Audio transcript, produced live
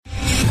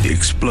The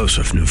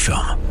explosive new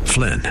film,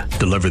 Flynn,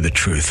 deliver the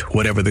truth,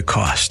 whatever the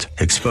cost,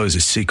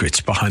 exposes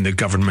secrets behind the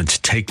government's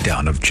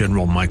takedown of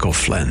General Michael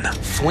Flynn.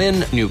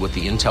 Flynn knew what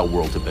the intel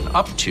world had been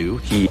up to.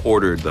 He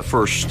ordered the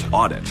first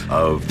audit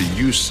of the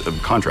use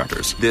of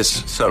contractors.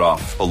 This set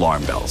off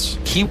alarm bells.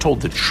 He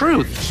told the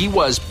truth. He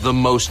was the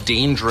most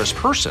dangerous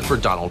person for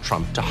Donald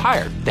Trump to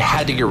hire. They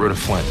had to get rid of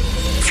Flynn.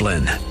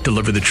 Flynn,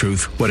 deliver the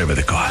truth, whatever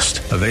the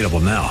cost. Available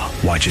now.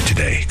 Watch it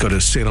today. Go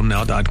to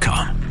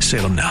salemnow.com.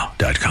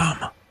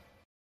 salemnow.com.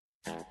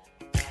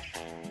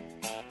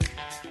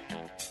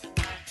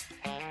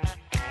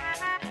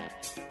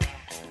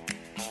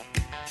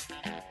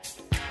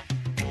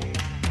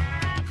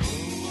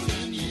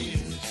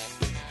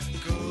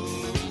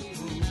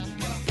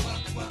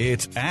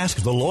 It's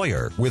Ask the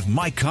Lawyer with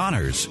Mike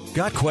Connors.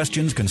 Got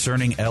questions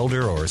concerning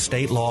elder or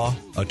estate law?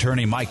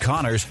 Attorney Mike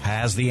Connors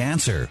has the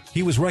answer.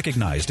 He was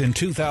recognized in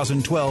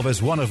 2012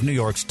 as one of New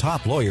York's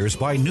top lawyers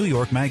by New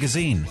York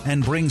Magazine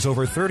and brings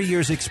over 30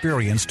 years'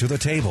 experience to the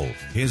table.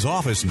 His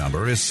office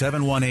number is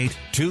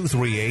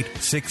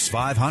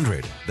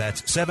 718-238-6500.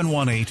 That's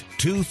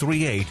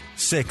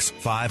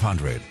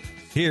 718-238-6500.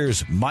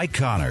 Here's Mike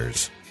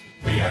Connors.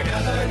 We are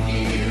gathered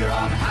here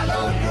on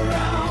hallowed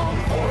ground,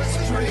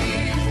 horses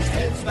raised,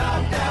 heads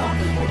bowed down.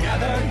 We're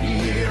gathered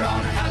here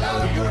on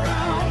hallowed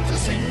ground to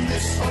sing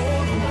this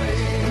song away.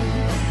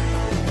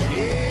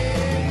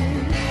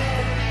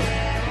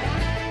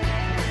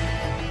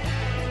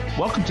 Yeah.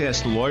 Welcome to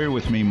Ask the Lawyer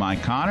with me,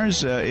 Mike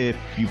Connors. If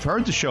you've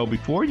heard the show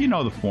before, you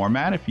know the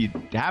format. If you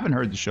haven't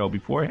heard the show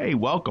before, hey,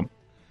 welcome.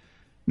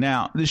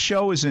 Now, this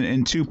show is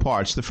in two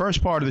parts. The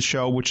first part of the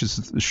show, which is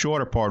the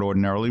shorter part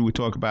ordinarily, we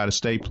talk about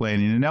estate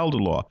planning and elder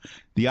law.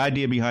 The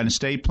idea behind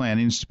estate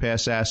planning is to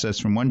pass assets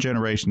from one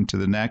generation to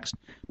the next,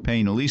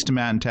 paying the least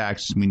amount in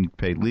taxes we need to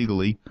pay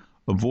legally,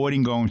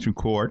 avoiding going through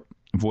court,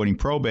 avoiding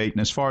probate,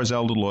 and as far as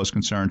elder law is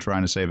concerned,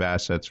 trying to save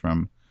assets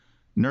from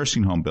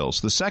nursing home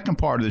bills. The second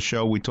part of the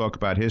show, we talk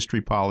about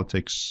history,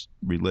 politics,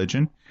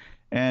 religion.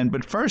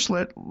 But first,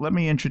 let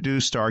me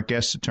introduce our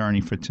guest attorney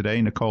for today,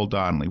 Nicole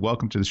Donnelly.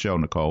 Welcome to the show,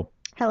 Nicole.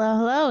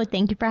 Hello.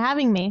 Thank you for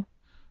having me.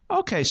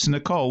 Okay, so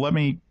Nicole, let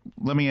me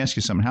ask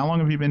you something. How long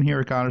have you been here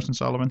at Connors &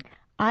 Sullivan?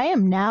 I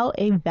am now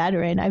a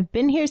veteran. I've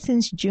been here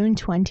since June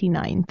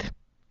 29th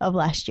of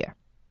last year.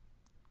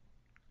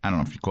 I don't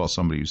know if you call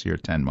somebody who's here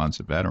 10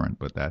 months a veteran,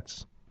 but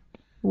that's...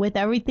 With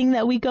everything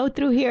that we go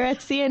through here at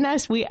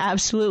CNS, we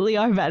absolutely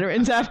are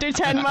veterans after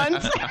 10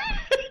 months.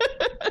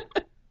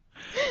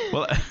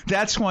 Well,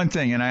 that's one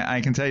thing, and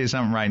I can tell you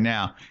something right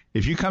now.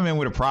 If you come in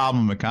with a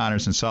problem at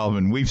Connors &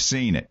 Sullivan, we've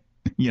seen it.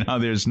 You know,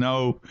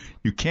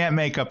 you can't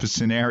make up a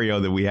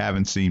scenario that we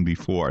haven't seen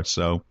before.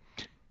 So,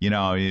 you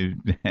know, we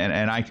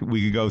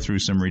could go through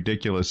some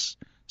ridiculous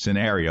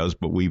scenarios,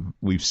 but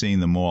we've seen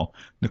them all.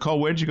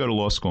 Nicole, where did you go to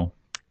law school?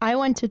 I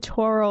went to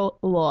Toro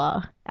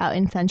Law out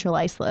in Central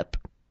Islip.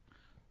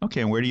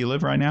 Okay, and where do you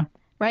live right now?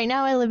 Right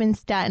now I live in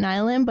Staten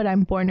Island, but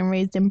I'm born and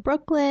raised in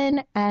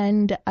Brooklyn,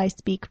 and I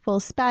speak full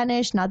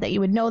Spanish. Not that you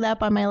would know that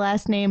by my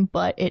last name,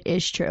 but it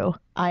is true.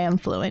 I am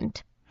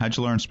fluent. How'd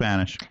you learn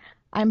Spanish?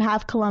 I'm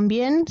half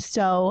Colombian,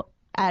 so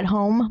at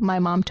home, my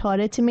mom taught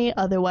it to me.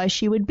 Otherwise,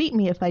 she would beat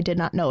me if I did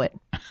not know it.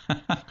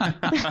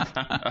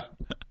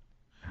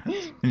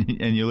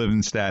 And you live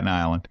in Staten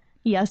Island?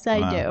 Yes,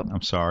 I do.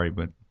 I'm sorry,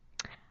 but...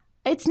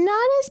 It's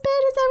not as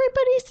bad as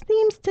everybody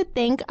seems to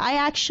think. I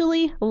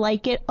actually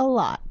like it a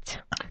lot.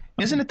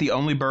 Isn't it the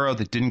only borough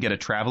that didn't get a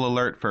travel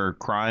alert for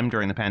crime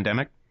during the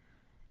pandemic?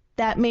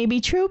 That may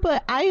be true,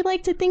 but I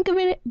like to think of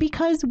it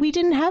because we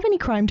didn't have any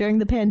crime during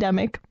the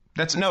pandemic.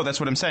 That's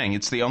what I'm saying.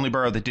 It's the only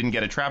borough that didn't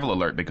get a travel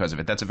alert because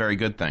of it. That's a very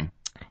good thing.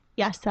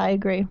 Yes, I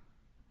agree.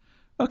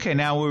 Okay,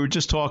 now we were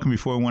just talking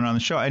before we went on the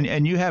show,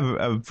 and you have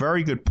a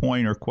very good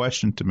point or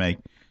question to make.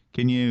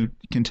 Can you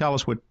tell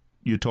us what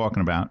you're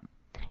talking about?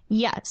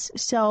 Yes.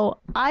 So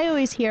I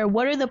always hear,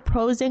 what are the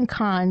pros and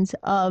cons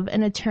of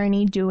an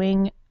attorney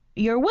doing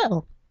your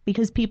will?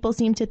 Because people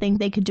seem to think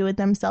they could do it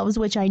themselves,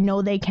 which I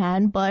know they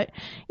can, but,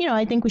 you know,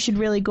 I think we should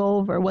really go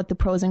over what the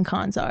pros and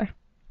cons are.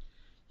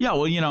 Yeah,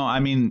 well, you know,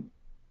 I mean,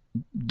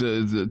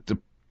 the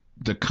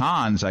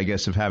cons, I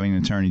guess, of having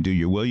an attorney do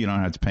your will, you don't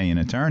have to pay an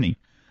attorney.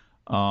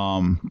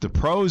 The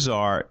pros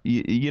are,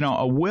 you know,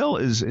 a will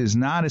is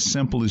not as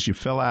simple as you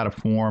fill out a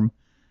form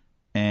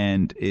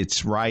and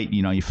it's right.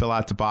 You know, you fill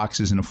out the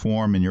boxes in a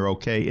form and you're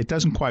okay. It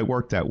doesn't quite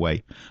work that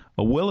way.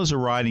 A will is a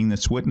writing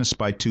that's witnessed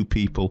by two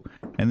people,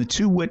 and the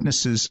two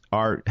witnesses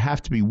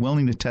have to be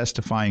willing to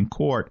testify in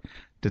court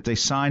that they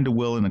signed a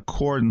will in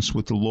accordance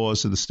with the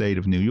laws of the state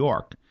of New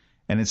York.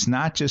 And it's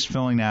not just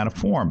filling out a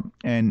form.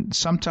 And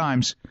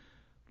sometimes,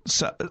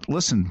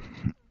 listen,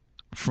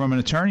 from an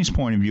attorney's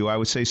point of view, I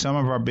would say some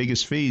of our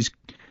biggest fees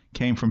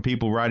came from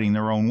people writing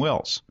their own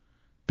wills.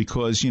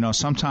 Because, you know,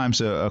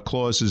 sometimes a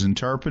clause is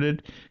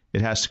interpreted.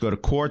 It has to go to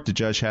court. The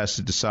judge has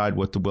to decide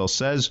what the will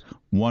says,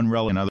 one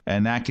relevant another.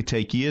 And that could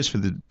take years for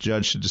the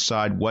judge to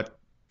decide what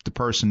the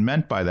person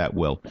meant by that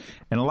will.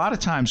 And a lot of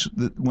times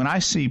when I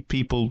see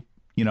people,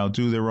 you know,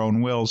 do their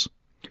own wills,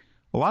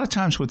 a lot of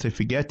times what they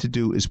forget to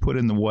do is put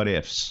in the what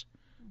ifs.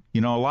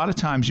 You know, a lot of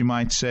times you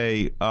might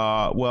say,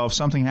 well, if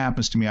something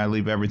happens to me, I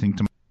leave everything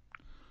to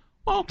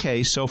my...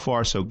 Okay, so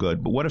far so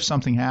good. But what if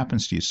something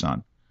happens to your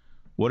son?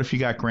 What if you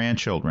got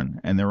grandchildren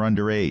and they're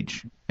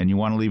underage and you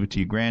want to leave it to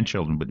your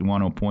grandchildren, but you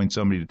want to appoint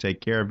somebody to take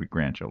care of your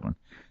grandchildren?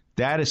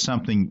 That is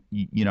something,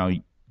 you know,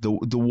 the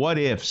what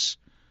ifs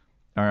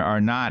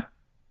are not,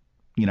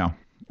 you know,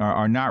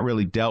 are not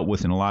really dealt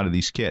with in a lot of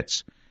these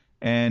kits.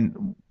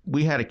 And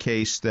we had a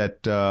case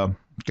that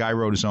guy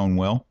wrote his own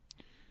will,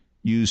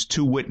 used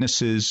 2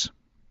 witnesses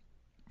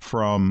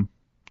from,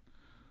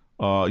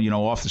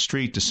 off the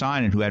street to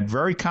sign it who had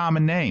very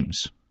common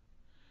names.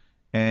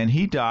 And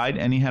he died,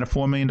 and he had a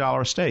 $4 million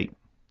estate.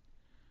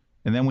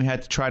 And then we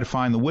had to try to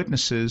find the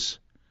witnesses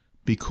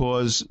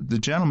because the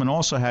gentleman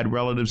also had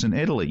relatives in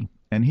Italy.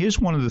 And here's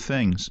one of the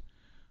things.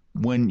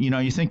 When,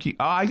 you think,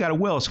 I got a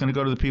will, it's going to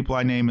go to the people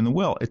I name in the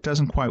will. It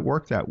doesn't quite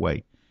work that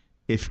way.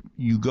 If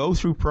you go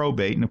through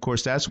probate, and of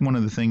course that's one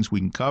of the things we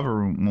can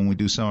cover when we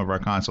do some of our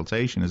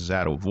consultation is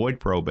how to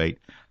avoid probate,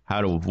 how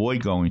to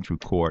avoid going through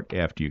court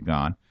after you're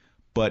gone.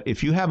 But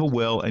if you have a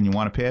will and you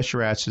want to pass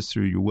your assets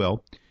through your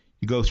will,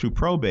 you go through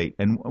probate.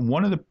 And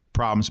one of the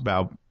problems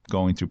about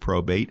going through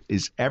probate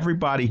is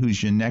everybody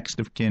who's your next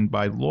of kin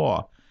by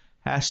law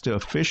has to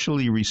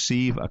officially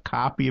receive a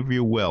copy of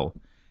your will.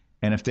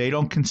 And if they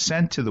don't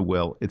consent to the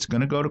will, it's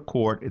going to go to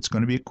court. It's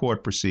going to be a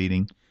court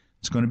proceeding.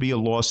 It's going to be a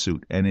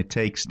lawsuit, and it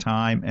takes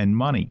time and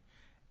money.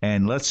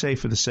 And let's say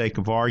for the sake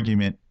of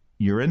argument,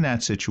 you're in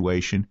that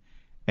situation,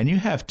 and you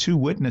have 2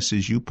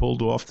 witnesses you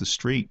pulled off the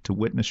street to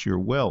witness your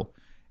will.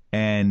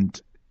 And,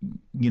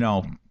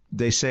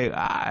 they say,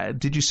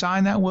 did you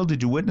sign that will?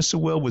 Did you witness the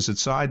will? Was it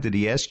signed? Did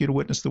he ask you to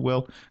witness the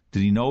will?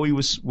 Did he know he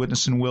was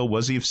witnessing the will?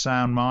 Was he of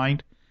sound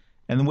mind?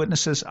 And the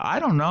witness says, I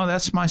don't know.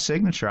 That's my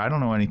signature. I don't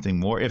know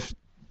anything more. If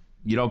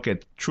you don't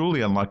get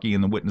truly unlucky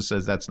and the witness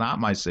says that's not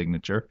my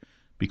signature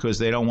because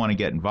they don't want to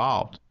get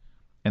involved.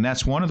 And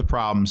that's one of the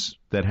problems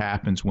that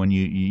happens when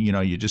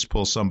you just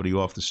pull somebody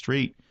off the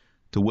street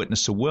to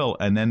witness a will,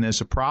 and then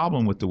there's a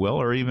problem with the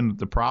will, or even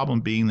the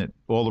problem being that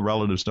all the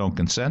relatives don't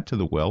consent to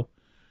the will.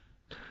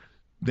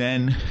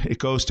 Then it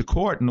goes to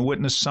court,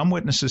 and some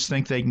witnesses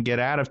think they can get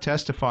out of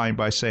testifying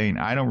by saying,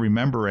 I don't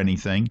remember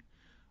anything,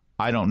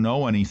 I don't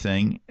know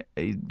anything,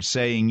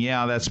 saying,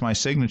 yeah, that's my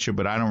signature,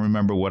 but I don't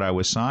remember what I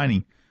was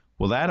signing.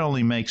 Well, that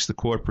only makes the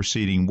court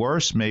proceeding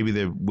worse. Maybe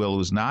the will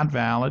is not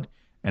valid,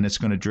 and it's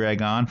going to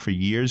drag on for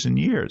years and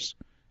years.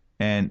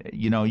 And,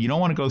 you don't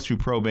want to go through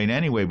probate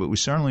anyway, but we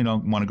certainly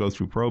don't want to go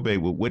through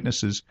probate with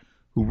witnesses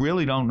who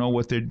really don't know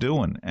what they're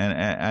doing. And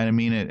I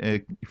mean,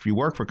 if you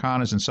work for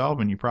Connors and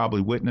Sullivan, you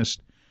probably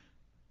witnessed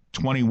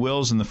 20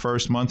 wills in the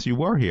first month you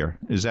were here.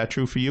 Is that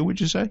true for you, would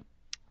you say?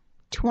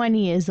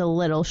 20 is a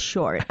little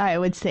short. I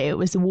would say it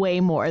was way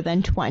more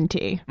than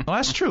 20. Well,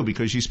 that's true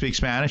because you speak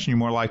Spanish and you're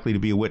more likely to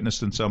be a witness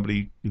than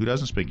somebody who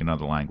doesn't speak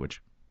another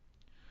language.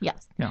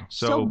 Yes. Yeah.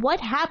 So what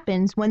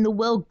happens when the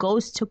will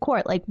goes to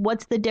court? Like,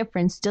 what's the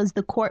difference? Does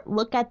the court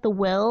look at the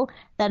will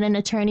that an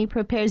attorney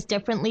prepares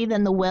differently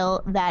than the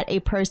will that a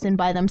person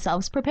by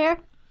themselves prepare?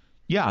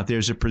 Yeah,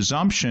 there's a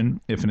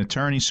presumption if an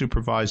attorney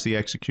supervised the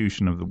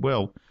execution of the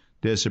will,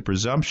 there's a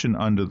presumption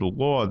under the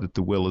law that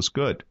the will is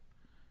good.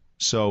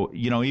 So,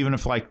 even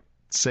if, like,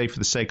 say for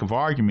the sake of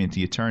argument,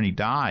 the attorney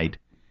died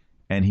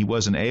and he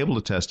wasn't able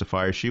to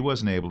testify or she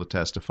wasn't able to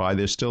testify,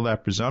 there's still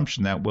that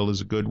presumption that will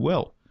is a good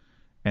will.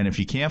 And if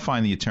you can't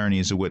find the attorney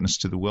as a witness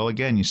to the will,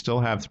 again, you still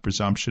have the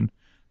presumption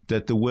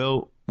that the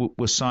will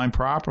was signed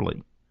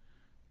properly.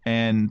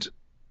 And,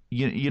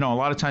 a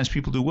lot of times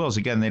people do wills.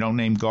 Again, they don't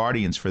name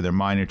guardians for their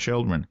minor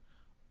children.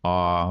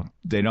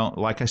 They don't,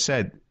 like I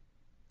said,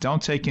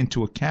 don't take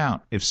into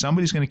account if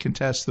somebody's going to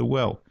contest the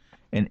will,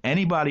 and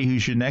anybody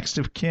who's your next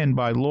of kin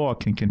by law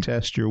can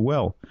contest your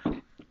will.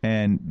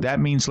 And that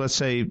means, let's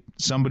say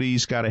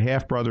somebody's got a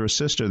half-brother or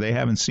sister they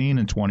haven't seen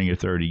in 20 or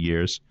 30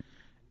 years,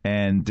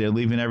 and they're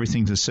leaving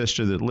everything to the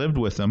sister that lived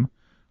with them.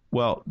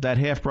 Well, that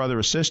half-brother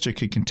or sister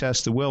could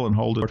contest the will and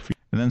hold it for you.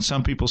 And then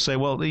some people say,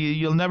 well,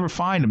 you'll never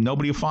find him.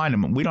 Nobody will find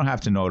him. We don't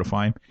have to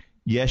notify him.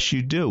 Yes,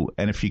 you do.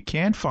 And if you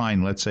can't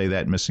find, let's say,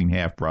 that missing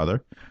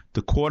half-brother,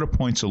 the court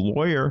appoints a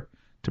lawyer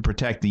to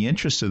protect the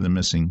interests of the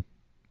missing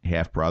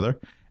half-brother,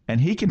 and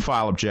he can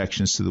file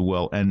objections to the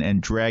will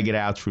and drag it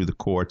out through the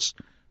courts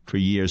for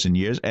years and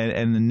years.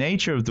 And the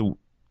nature of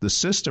the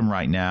system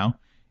right now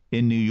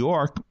in New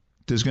York,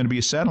 there's going to be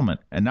a settlement.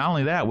 And not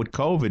only that, with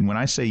COVID, when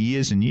I say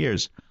years and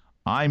years,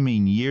 I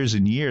mean years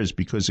and years,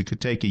 because it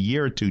could take a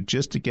year or two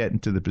just to get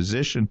into the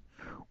position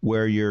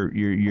where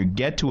you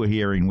get to a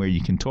hearing where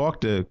you can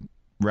talk to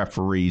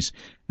referees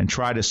and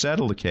try to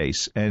settle the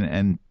case.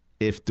 And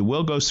if the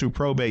will goes through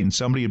probate and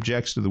somebody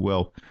objects to the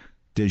will,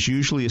 there's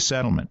usually a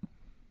settlement.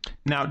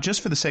 Now,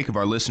 just for the sake of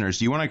our listeners,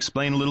 do you want to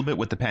explain a little bit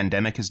what the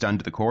pandemic has done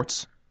to the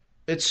courts?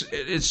 It's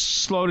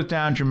slowed it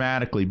down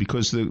dramatically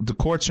because the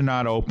courts are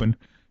not open.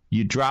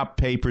 You drop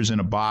papers in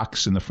a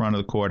box in the front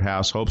of the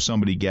courthouse, hope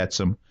somebody gets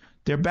them.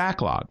 They're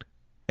backlogged.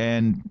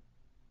 And,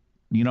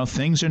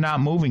 things are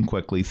not moving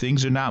quickly.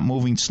 Things are not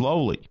moving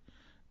slowly.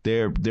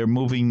 They're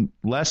moving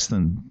less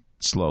than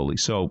slowly.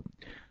 So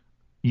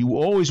you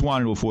always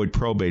wanted to avoid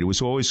probate. It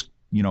was always,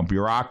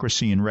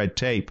 bureaucracy and red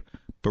tape.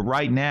 But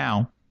right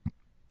now,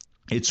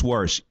 it's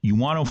worse. You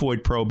want to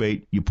avoid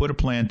probate. You put a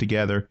plan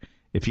together.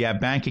 If you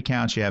have bank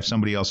accounts, you have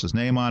somebody else's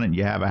name on it.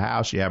 You have a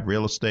house. You have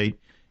real estate.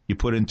 You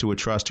put into a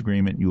trust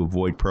agreement. You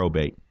avoid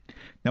probate.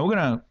 Now we're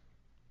going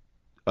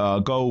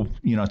to go,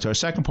 to our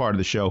second part of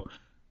the show.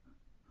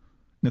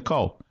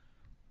 Nicole,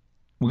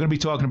 we're going to be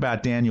talking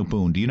about Daniel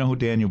Boone. Do you know who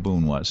Daniel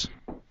Boone was?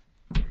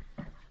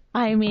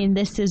 I mean,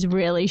 this is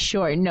really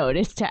short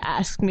notice to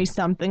ask me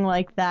something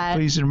like that.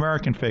 He's an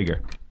American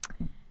figure.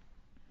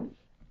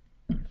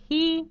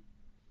 He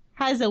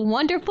has a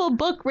wonderful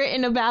book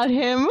written about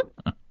him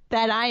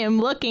that I am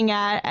looking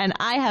at, and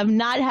I have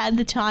not had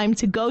the time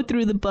to go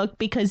through the book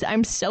because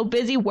I'm so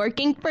busy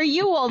working for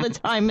you all the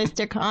time,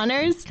 Mr.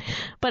 Connors.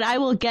 But I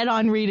will get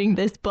on reading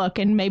this book,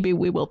 and maybe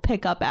we will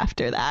pick up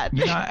after that.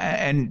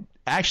 And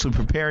actually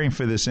preparing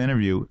for this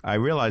interview, I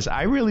realized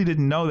I really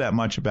didn't know that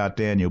much about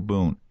Daniel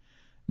Boone.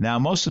 Now,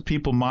 most of the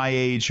people my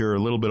age or a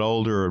little bit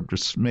older or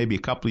just maybe a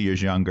couple of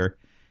years younger,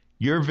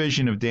 your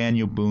vision of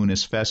Daniel Boone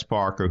is Fess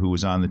Parker, who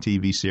was on the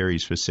TV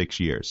series for 6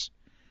 years.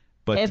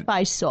 But if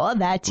I saw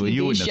that TV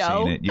you wouldn't show.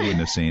 have seen it. You wouldn't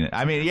have seen it.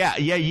 I mean, yeah,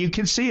 you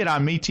can see it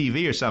on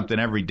MeTV or something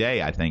every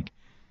day, I think.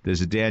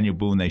 There's a Daniel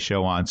Boone they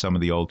show on some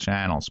of the old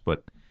channels.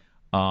 But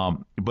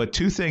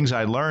two things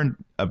I learned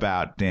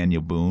about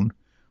Daniel Boone.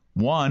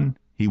 One,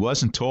 he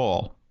wasn't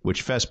tall,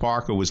 which Fess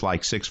Parker was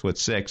like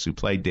 6'6", who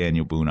played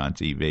Daniel Boone on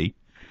TV.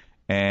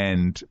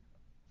 And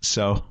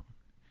so,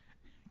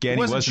 again, he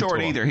wasn't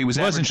short tall. either. He was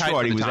wasn't average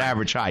short. height. He was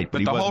average height,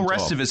 but he the whole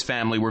rest tall. of his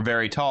family were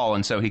very tall,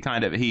 and so he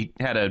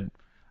had a,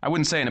 I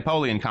wouldn't say a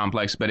Napoleon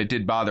complex, but it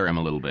did bother him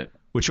a little bit.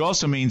 Which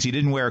also means he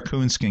didn't wear a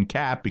coonskin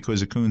cap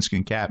because a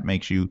coonskin cap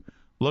makes you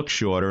look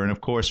shorter. And of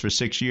course, for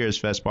 6 years,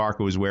 Fess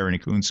Parker was wearing a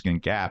coonskin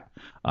cap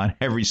on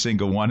every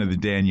single one of the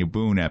Daniel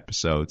Boone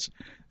episodes.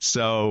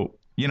 So,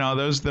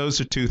 those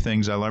are two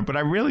things I learned. But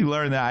I really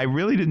learned that I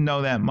really didn't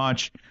know that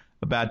much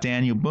about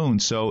Daniel Boone.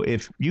 So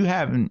if you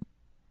don't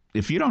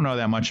know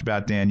that much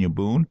about Daniel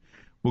Boone,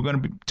 we're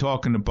going to be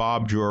talking to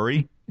Bob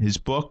Drury. His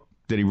book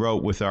that he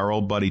wrote with our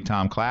old buddy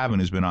Tom Clavin,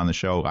 who's been on the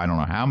show I don't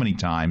know how many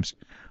times,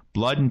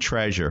 Blood and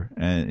Treasure,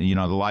 and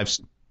the life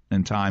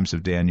and times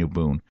of Daniel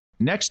Boone.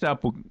 Next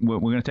up, we're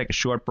going to take a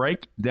short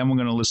break. Then we're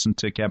going to listen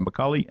to Kevin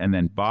McCulley and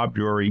then Bob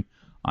Drury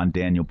on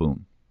Daniel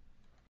Boone.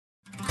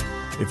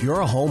 If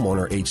you're a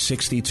homeowner age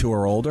 62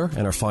 or older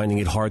and are finding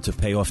it hard to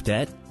pay off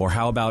debt, or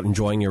how about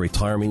enjoying your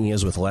retirement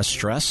years with less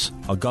stress?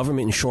 A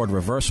government-insured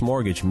reverse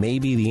mortgage may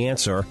be the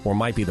answer or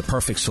might be the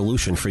perfect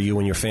solution for you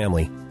and your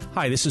family.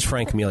 Hi, this is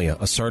Frank Melia,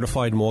 a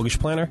certified mortgage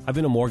planner. I've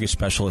been a mortgage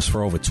specialist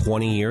for over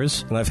 20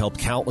 years, and I've helped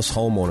countless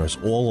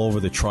homeowners all over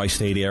the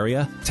tri-state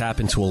area tap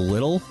into a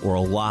little or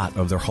a lot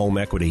of their home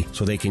equity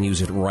so they can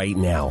use it right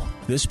now.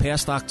 This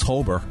past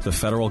October, the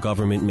federal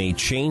government made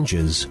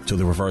changes to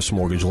the reverse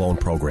mortgage loan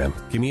program.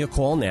 Give me a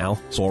call now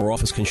so our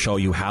office can show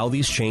you how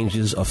these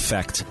changes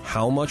affect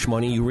how much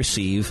money you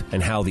receive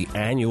and how the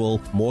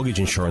annual mortgage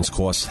insurance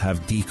costs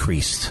have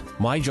decreased.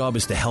 My job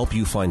is to help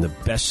you find the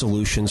best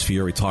solutions for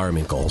your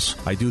retirement goals.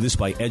 I do this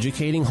by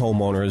educating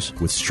homeowners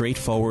with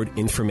straightforward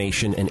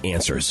information and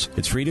answers.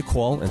 It's free to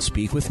call and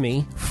speak with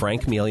me,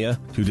 Frank Melia,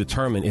 to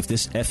determine if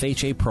this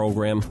FHA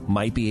program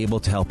might be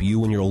able to help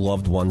you and your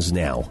loved ones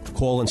now.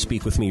 Call and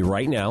speak with me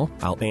right now.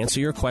 I'll answer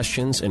your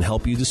questions and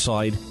help you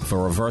decide if a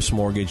reverse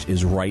mortgage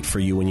is right for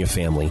you and your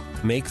family.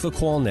 Make the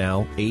call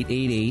now,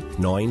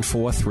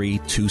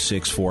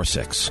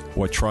 888-943-2646,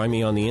 or try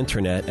me on the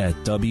internet at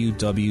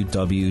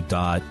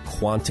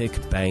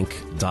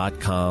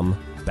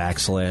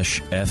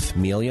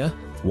www.quanticbank.com/F-Melia.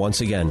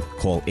 Once again,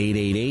 call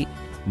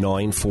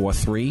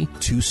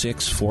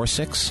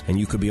 888-943-2646, and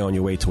you could be on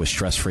your way to a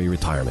stress-free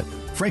retirement.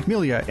 Frank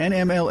Melia,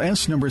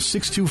 NMLS number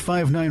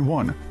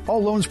 62591.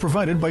 All loans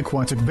provided by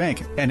Quantic Bank,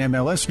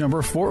 NMLS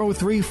number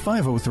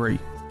 403503.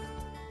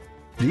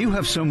 Do you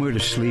have somewhere to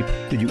sleep?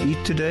 Did you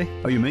eat today?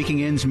 Are you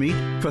making ends meet?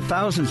 For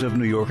thousands of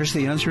New Yorkers,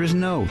 the answer is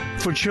no.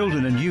 For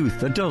children and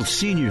youth, adults,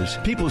 seniors,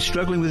 people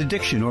struggling with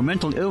addiction or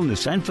mental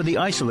illness, and for the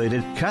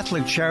isolated,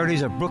 Catholic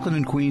Charities of Brooklyn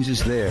and Queens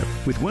is there.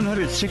 With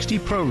 160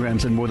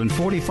 programs and more than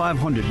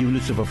 4,500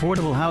 units of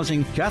affordable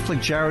housing, Catholic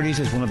Charities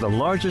is one of the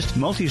largest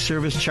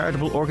multi-service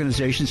charitable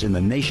organizations in the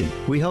nation.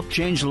 We help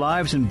change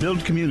lives and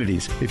build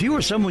communities. If you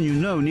or someone you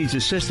know needs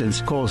assistance,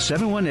 call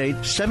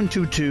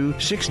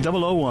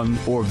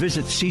 718-722-6001 or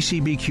visit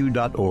ccbq.org.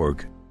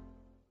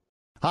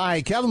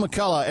 Hi, Kevin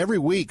McCullough. Every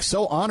week,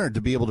 so honored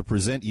to be able to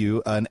present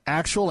you an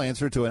actual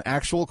answer to an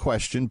actual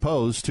question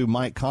posed to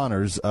Mike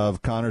Connors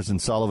of Connors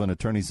 & Sullivan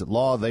Attorneys at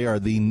Law. They are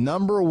the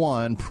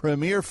 #1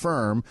 premier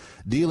firm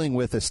dealing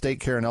with estate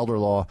care and elder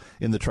law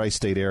in the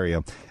tri-state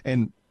area.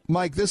 And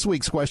Mike, this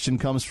week's question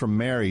comes from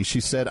Mary.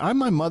 She said, I'm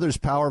my mother's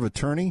power of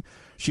attorney.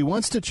 She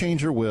wants to change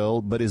her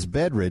will, but is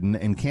bedridden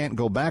and can't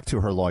go back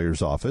to her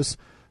lawyer's office.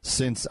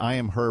 Since I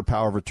am her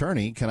power of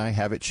attorney, can I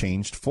have it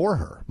changed for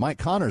her? Mike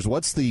Connors,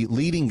 what's the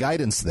leading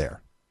guidance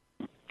there?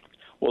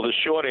 Well, the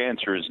short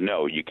answer is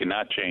no. You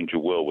cannot change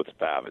your will with the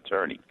power of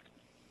attorney.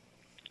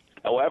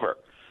 However,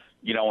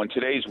 you know, in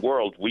today's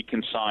world, we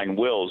can sign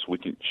wills.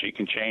 She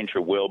can change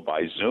her will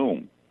by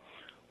Zoom,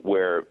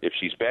 where if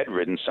she's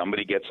bedridden,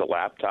 somebody gets a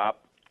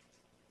laptop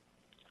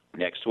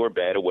next to her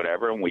bed or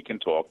whatever, and we can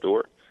talk to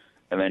her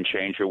and then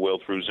change her will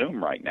through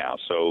Zoom right now.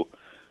 So,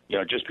 you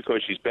know, just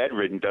because she's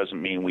bedridden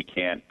doesn't mean we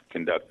can't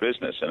conduct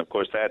business. And, of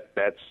course,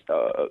 that's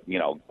you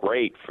know,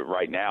 great for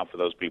right now for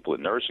those people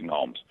in nursing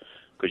homes,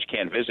 because you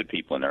can't visit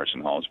people in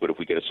nursing homes. But if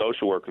we get a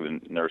social worker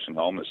in a nursing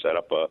home to set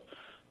up a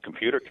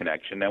computer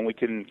connection, then we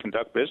can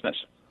conduct business.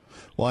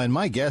 Well, and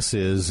my guess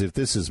is, if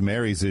this is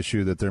Mary's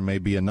issue, that there may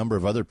be a number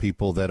of other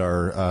people that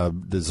are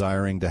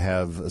desiring to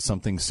have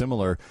something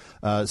similar.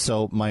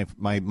 So my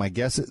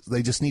guess is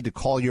they just need to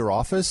call your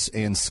office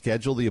and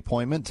schedule the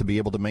appointment to be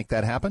able to make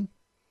that happen?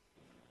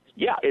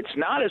 Yeah, it's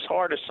not as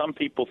hard as some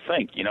people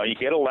think. You know, you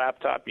get a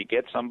laptop, you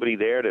get somebody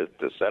there to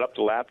set up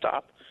the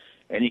laptop,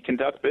 and you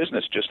conduct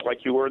business just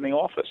like you were in the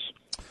office.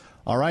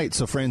 All right,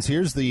 so friends,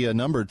 here's the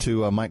number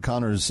to Mike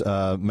Connors'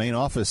 main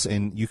office,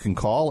 and you can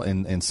call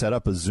and set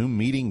up a Zoom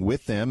meeting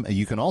with them.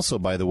 You can also,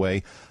 by the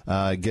way,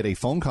 get a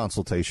phone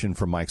consultation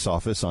from Mike's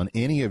office on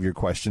any of your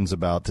questions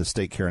about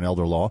estate care and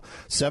elder law.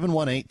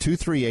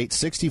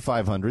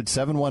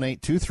 718-238-6500,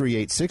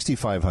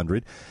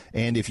 718-238-6500.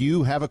 And if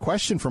you have a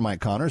question for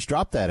Mike Connors,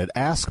 drop that at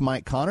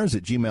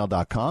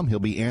askmikeconnors@gmail.com. He'll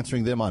be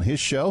answering them on his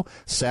show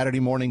Saturday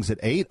mornings at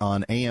 8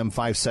 on AM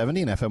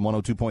 570 and FM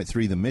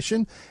 102.3 The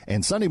Mission,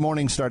 and Sunday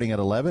mornings starting at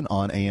 11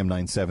 on AM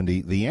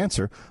 970 The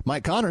Answer.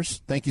 Mike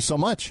Connors, thank you so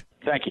much.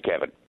 Thank you,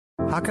 Kevin.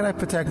 How can I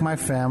protect my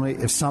family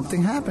if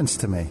something happens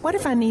to me? What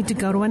if I need to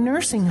go to a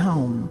nursing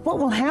home? What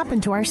will happen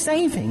to our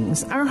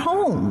savings, our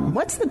home?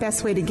 What's the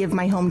best way to give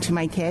my home to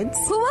my kids?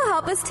 Who will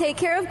help us take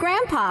care of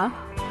Grandpa?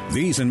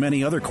 These and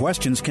many other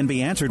questions can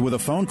be answered with a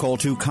phone call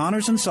to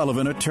Connors &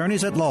 Sullivan,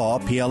 Attorneys at Law,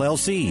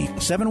 PLLC,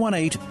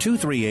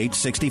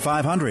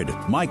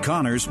 718-238-6500. Mike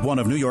Connors, one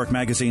of New York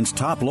Magazine's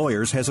top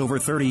lawyers, has over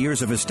 30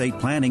 years of estate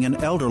planning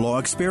and elder law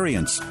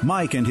experience.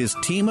 Mike and his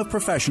team of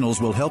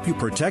professionals will help you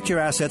protect your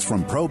assets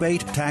from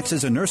probate,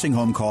 taxes, and nursing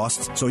home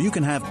costs so you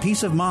can have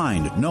peace of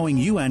mind knowing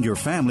you and your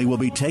family will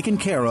be taken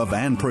care of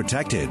and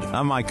protected.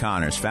 I'm Mike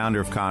Connors,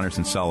 founder of Connors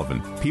 &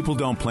 Sullivan. People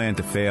don't plan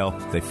to fail,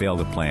 they fail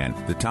to plan.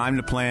 The time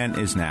to plan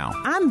is now.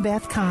 I'm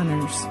Beth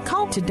Connors.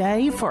 Call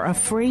today for a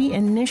free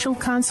initial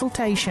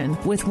consultation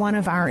with one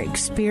of our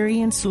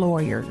experienced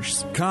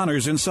lawyers.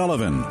 Connors &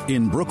 Sullivan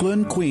in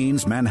Brooklyn,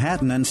 Queens,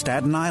 Manhattan, and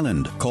Staten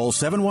Island. Call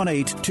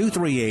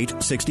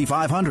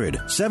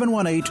 718-238-6500,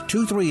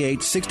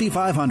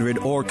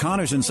 718-238-6500, or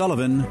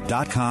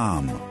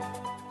ConnorsandSullivan.com.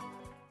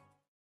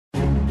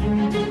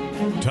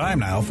 Time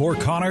now for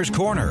Connor's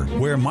Corner,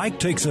 where Mike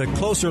takes a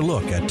closer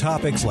look at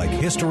topics like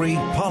history,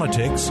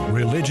 politics,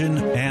 religion,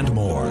 and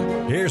more.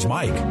 Here's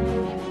Mike.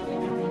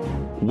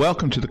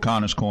 Welcome to the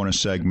Connor's Corner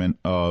segment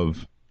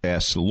of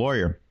Ask the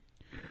Lawyer.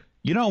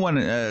 You know, when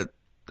I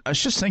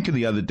was just thinking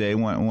the other day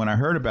when I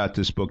heard about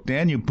this book,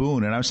 Daniel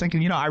Boone, and I was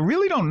thinking, you know, I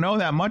really don't know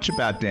that much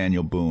about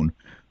Daniel Boone.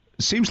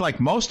 It seems like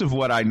most of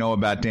what I know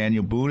about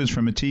Daniel Boone is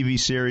from a TV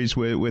series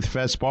with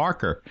Fess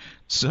Parker.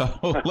 So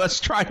let's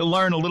try to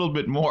learn a little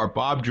bit more.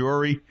 Bob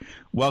Drury,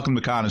 welcome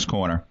to Connor's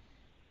Corner.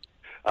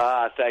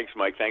 Thanks,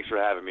 Mike. Thanks for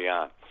having me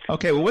on.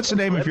 Okay, well, what's the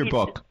name of your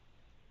book?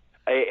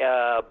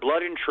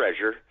 Blood and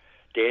Treasure.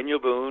 Daniel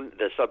Boone.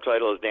 The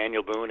subtitle is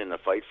Daniel Boone and the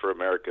Fight for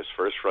America's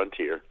First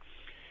Frontier.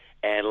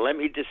 And let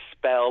me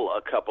dispel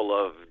a couple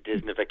of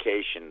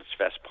Disneyfications,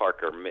 Fess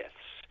Parker myths.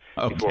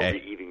 Okay. Before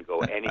we even go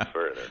any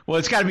further. Well,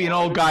 it's got to be an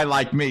old guy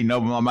like me. No,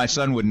 my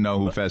son wouldn't know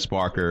who Fess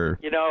Parker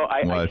You know,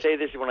 I was. say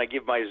this when I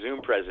give my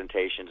Zoom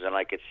presentations, and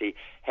I could see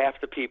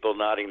half the people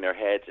nodding their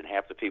heads and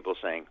half the people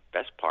saying,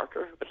 Fess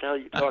Parker? What the hell are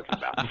you talking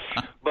about?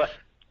 But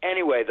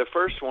anyway, the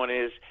first one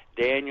is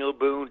Daniel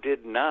Boone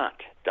did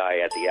not die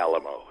at the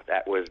Alamo.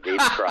 That was David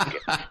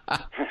Crockett.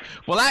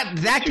 Well,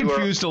 that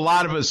confused a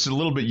lot of us a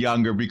little bit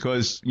younger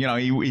because, you know,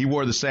 he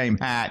wore the same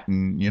hat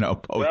and, you know,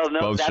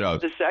 both that's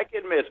shows. The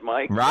second myth,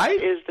 Mike. Right?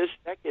 That is the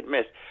second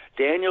myth.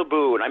 Daniel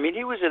Boone, I mean,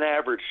 he was an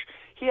average,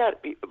 he had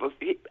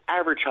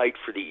average height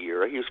for the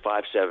era. He was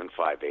 5'7",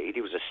 5'8".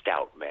 He was a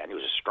stout man. He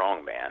was a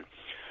strong man.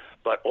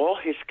 But all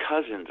his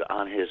cousins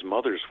on his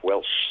mother's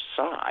Welsh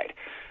side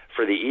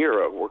for the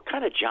era were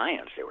kind of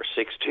giants. They were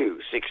 6'2",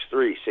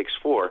 6'3",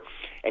 6'4",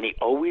 and he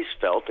always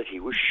felt that he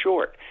was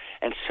short.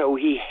 And so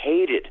he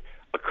hated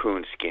a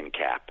coonskin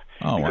cap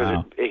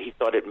because he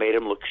thought it made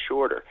him look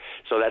shorter.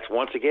 So that's,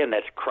 once again,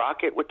 that's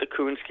Crockett with the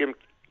coonskin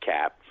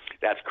cap.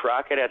 That's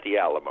Crockett at the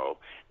Alamo,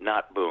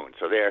 not Boone.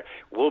 So there,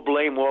 we'll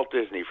blame Walt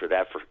Disney for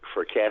that,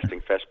 for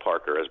casting Fess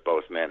Parker as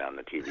both men on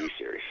the TV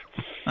series.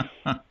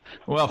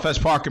 Well, Fess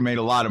Parker made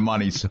a lot of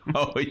money, so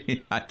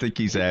I think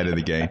he's ahead of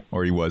the game,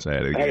 or he was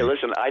ahead of the game. Hey,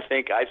 listen, I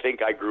think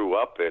I grew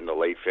up in the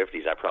late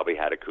 50s. I probably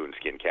had a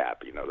coonskin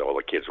cap. You know, all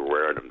the kids were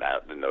wearing them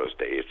in those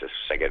days, the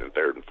second and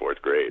third and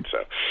fourth grade. So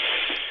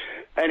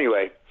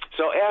anyway,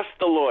 so ask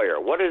the lawyer.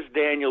 What is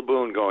Daniel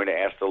Boone going to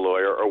ask the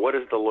lawyer, or what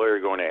is the lawyer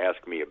going to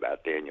ask me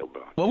about Daniel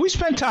Boone? Well, we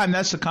spent time,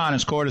 that's the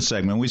Connor's Corner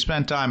segment. We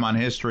spent time on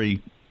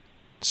history,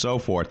 so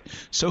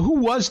forth. So who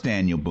was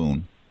Daniel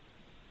Boone?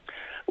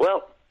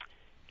 Well,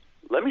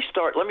 Let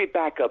me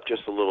back up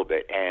just a little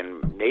bit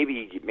and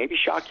maybe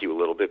shock you a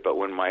little bit. But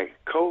when my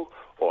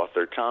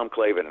co-author Tom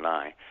Clavin and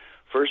I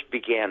first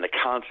began the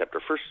concept, or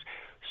first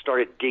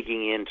started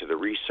digging into the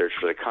research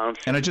for the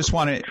concept, and I just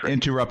want to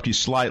interrupt you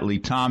slightly.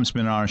 Tom's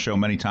been on our show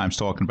many times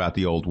talking about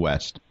the Old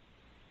West.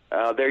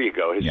 There you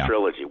go, his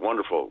trilogy,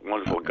 wonderful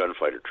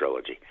gunfighter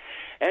trilogy.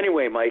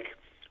 Anyway, Mike,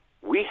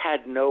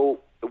 Boone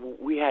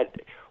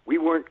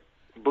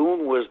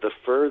was the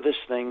furthest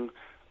thing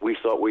we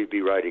thought we'd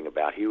be writing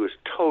about. He was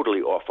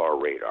totally off our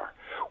radar.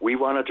 We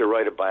wanted to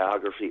write a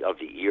biography of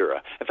the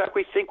era. In fact,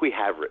 we think we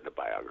have written a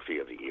biography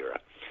of the era.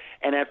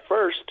 And at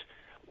first,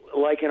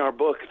 like in our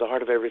book, The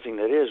Heart of Everything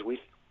That Is,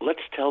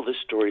 let's tell this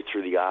story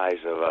through the eyes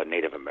of a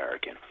Native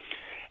American.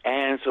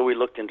 And so we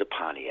looked into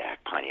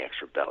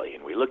Pontiac's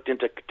Rebellion. We looked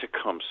into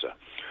Tecumseh.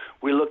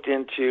 We looked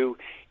into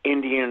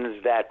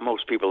Indians that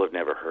most people have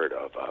never heard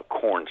of,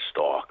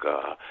 Cornstalk,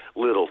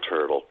 Little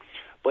Turtle.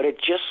 But it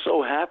just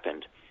so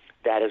happened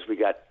that as we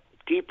got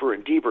deeper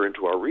and deeper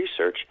into our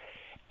research,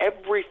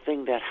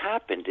 everything that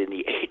happened in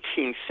the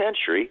 18th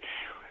century,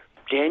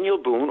 Daniel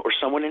Boone or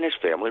someone in his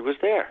family was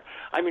there.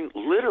 I mean,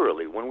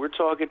 literally, when we're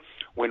talking,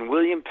 when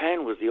William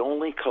Penn was the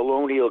only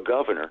colonial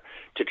governor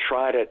to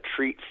try to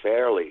treat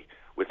fairly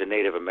with the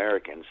Native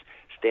Americans,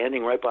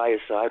 standing right by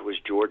his side was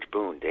George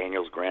Boone,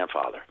 Daniel's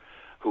grandfather,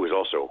 who was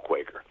also a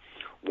Quaker.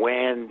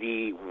 When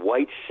the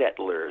white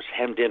settlers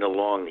hemmed in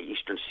along the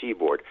eastern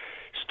seaboard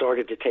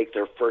started to take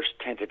their first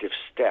tentative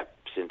steps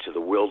into the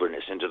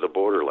wilderness, into the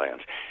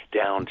borderlands,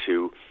 down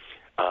to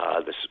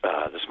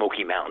the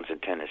Smoky Mountains in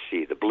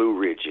Tennessee, the Blue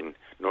Ridge in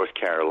North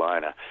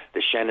Carolina,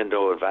 the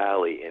Shenandoah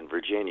Valley in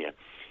Virginia,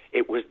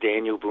 it was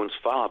Daniel Boone's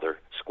father,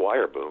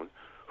 Squire Boone,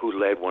 who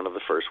led one of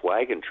the first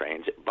wagon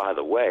trains. By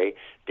the way,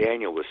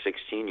 Daniel was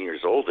 16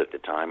 years old at the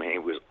time, and he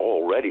was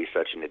already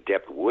such an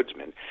adept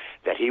woodsman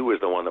that he was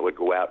the one that would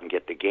go out and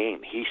get the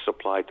game. He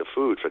supplied the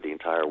food for the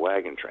entire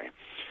wagon train.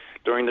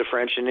 During the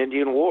French and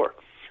Indian War,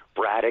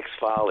 Braddock's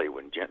Folly,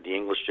 when the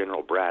English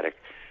General Braddock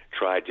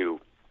tried to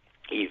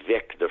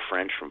evict the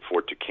French from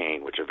Fort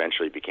Duquesne, which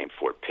eventually became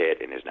Fort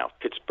Pitt and is now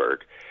Pittsburgh,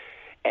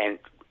 and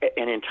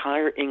an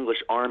entire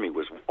English army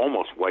was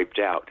almost wiped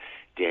out.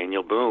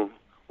 Daniel Boone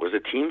was a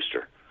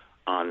teamster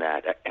on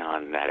that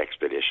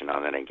expedition,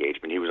 on that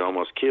engagement. He was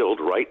almost killed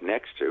right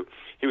next to,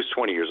 he was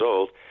 20 years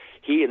old,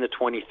 he and the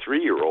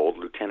 23-year-old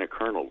Lieutenant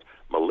Colonel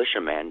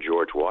militiaman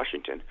George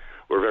Washington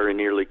were very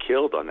nearly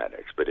killed on that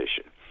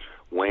expedition.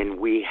 When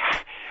we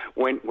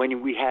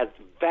had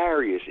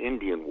various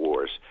Indian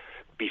wars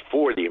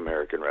before the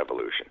American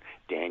Revolution,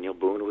 Daniel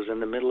Boone was in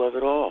the middle of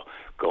it all,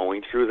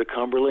 going through the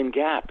Cumberland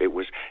Gap.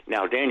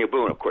 Now, Daniel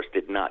Boone, of course,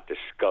 did not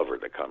discover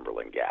the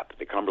Cumberland Gap.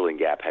 The Cumberland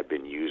Gap had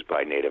been used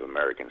by Native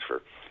Americans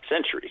for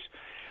centuries.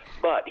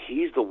 But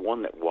he's the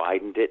one that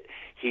widened it.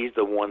 He's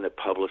the one that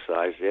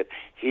publicized it.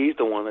 He's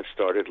the one that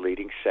started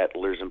leading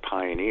settlers and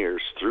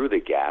pioneers through the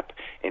Gap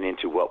and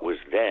into what was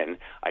then,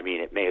 I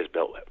mean, it may as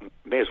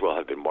well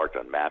have been marked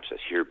on maps as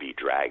Here Be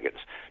Dragons.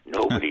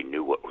 Nobody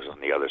knew what was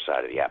on the other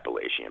side of the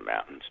Appalachian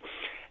Mountains.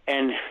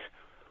 And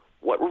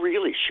what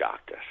really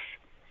shocked us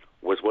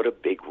was what a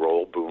big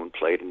role Boone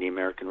played in the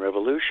American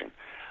Revolution.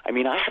 I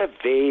mean, I had a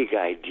vague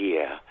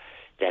idea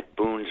that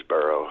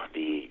Boonesboro,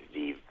 the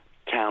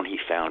town he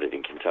founded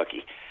in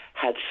Kentucky,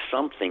 had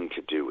something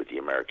to do with the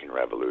American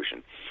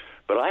Revolution.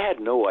 But I had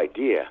no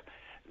idea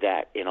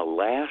that in a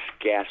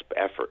last-gasp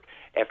effort,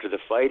 after the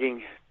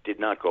fighting did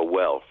not go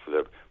well for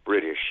the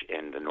British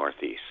in the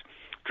Northeast,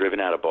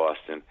 driven out of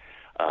Boston,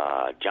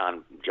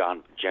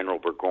 General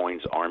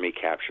Burgoyne's army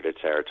captured at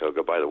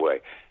Saratoga. By the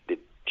way,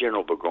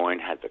 General Burgoyne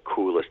had the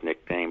coolest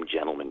nickname,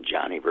 Gentleman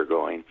Johnny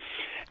Burgoyne.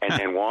 And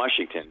then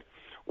Washington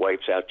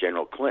wipes out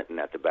General Clinton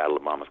at the Battle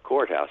of Monmouth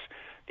Courthouse.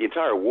 The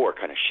entire war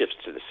kind of shifts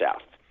to the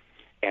south.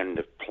 And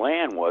the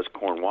plan was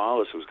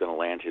Cornwallis was going to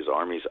land his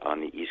armies on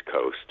the East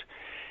Coast.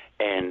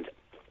 And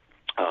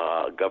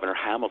Governor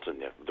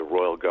Hamilton, the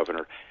royal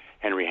governor,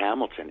 Henry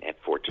Hamilton, at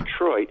Fort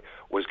Detroit,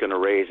 was going to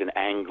raise an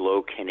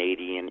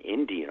Anglo-Canadian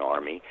Indian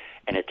army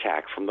and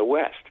attack from the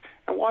west.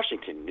 And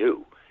Washington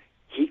knew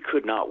he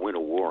could not win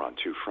a war on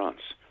two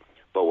fronts.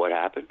 But what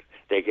happened?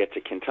 They get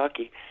to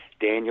Kentucky.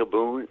 Daniel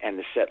Boone and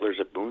the settlers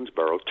at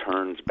Boonesboro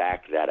turns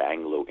back that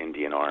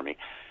Anglo-Indian army,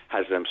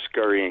 has them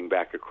scurrying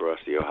back across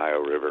the Ohio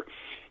River,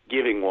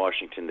 giving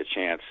Washington the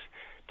chance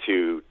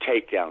to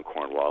take down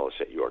Cornwallis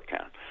at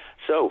Yorktown.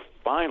 So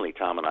finally,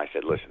 Tom and I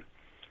said, listen,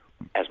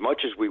 as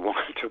much as we want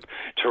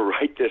to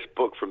write this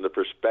book from the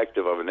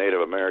perspective of a Native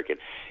American,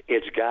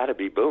 it's got to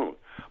be Boone.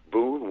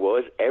 Boone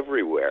was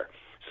everywhere.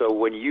 So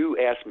when you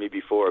asked me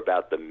before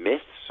about the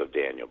myths of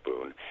Daniel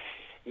Boone,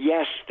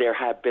 yes, there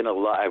have been a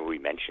lot. We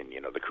mentioned,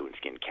 the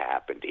coonskin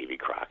cap and Davy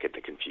Crockett,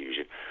 the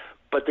confusion.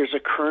 But there's a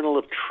kernel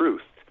of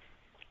truth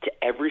to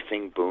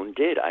everything Boone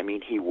did. I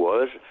mean, he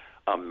was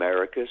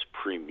America's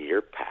premier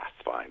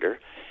pathfinder.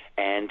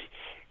 And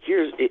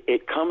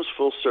it comes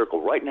full circle.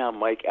 Right now,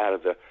 Mike, out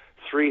of the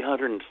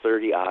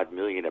 330-odd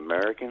million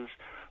Americans,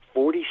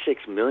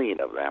 46 million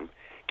of them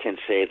can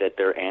say that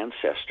their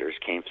ancestors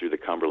came through the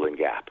Cumberland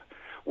Gap,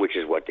 which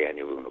is what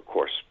Daniel Boone, of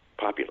course,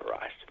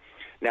 popularized.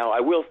 Now, I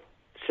will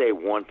say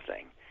one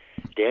thing.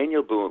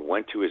 Daniel Boone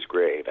went to his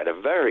grave at a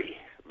very,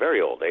 very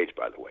old age,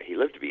 by the way. He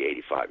lived to be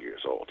 85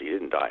 years old. He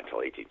didn't die until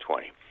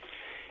 1820,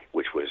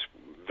 which was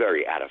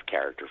very out of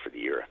character for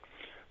the era.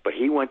 But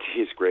he went to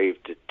his grave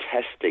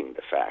detesting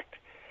the fact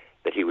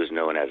that he was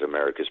known as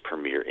America's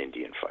premier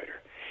Indian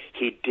fighter.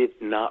 He did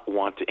not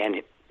want to,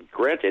 and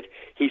granted,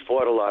 he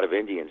fought a lot of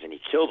Indians and he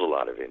killed a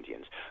lot of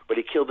Indians, but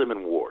he killed them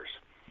in wars.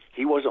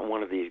 He wasn't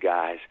one of these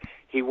guys.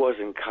 He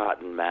wasn't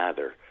Cotton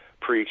Mather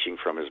preaching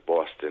from his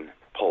Boston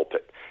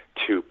pulpit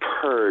to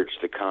purge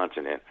the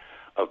continent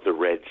of the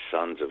red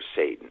sons of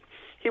Satan.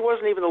 He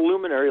wasn't even a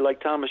luminary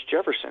like Thomas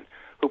Jefferson,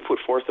 who put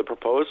forth a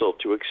proposal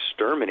to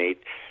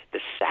exterminate the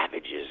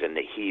savages and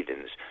the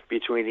heathens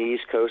between the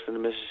East Coast and the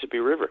Mississippi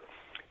River.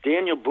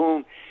 Daniel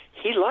Boone,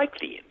 he liked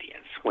the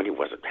Indians when he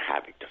wasn't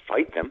having to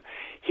fight them.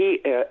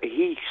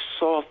 He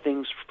saw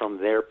things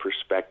from their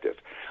perspective.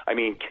 I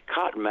mean,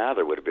 Cotton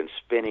Mather would have been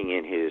spinning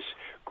in his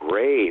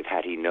grave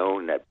had he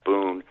known that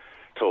Boone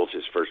told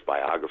his first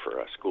biographer,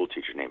 a school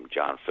teacher named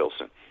John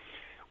Filson,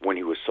 when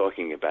he was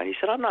talking about, he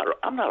said, I'm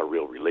not a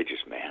real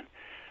religious man,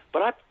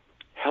 but I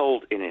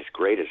held in as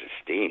great as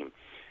esteem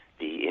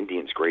the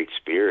Indian's great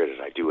spirit as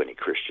I do any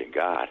Christian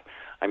God.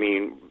 I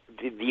mean,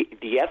 the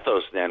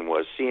ethos then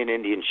was see an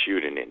Indian,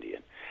 shoot an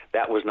Indian.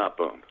 That was not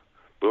Boone.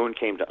 Boone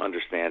came to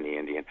understand the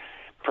Indian.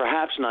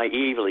 Perhaps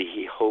naively,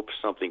 he hoped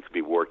something could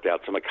be worked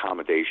out, some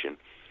accommodation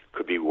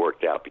could be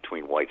worked out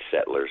between white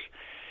settlers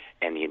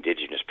and the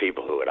indigenous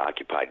people who had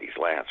occupied these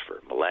lands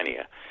for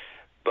millennia.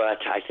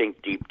 But I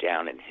think deep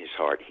down in his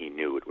heart, he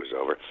knew it was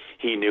over.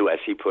 He knew, as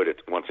he put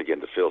it once again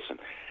to Filson,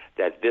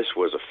 that this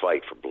was a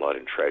fight for blood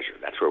and treasure.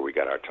 That's where we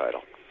got our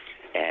title.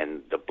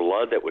 And the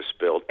blood that was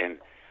spilled, and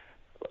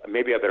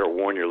maybe I better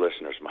warn your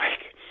listeners,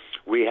 Mike,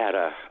 we had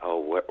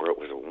where it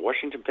was a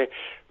Washington paper,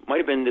 might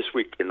have been this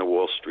week in the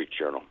Wall Street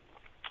Journal.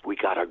 We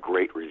got a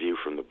great review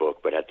from the book,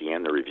 but at the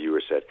end the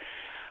reviewer said,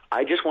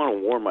 I just want to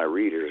warn my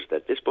readers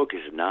that this book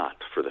is not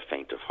for the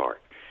faint of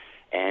heart.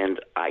 And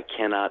I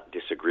cannot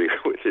disagree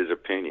with his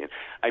opinion.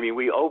 I mean,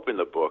 we opened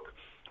the book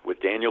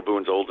with Daniel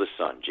Boone's oldest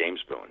son,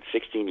 James Boone,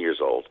 16 years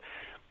old,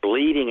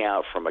 bleeding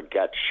out from a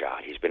gut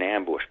shot. He's been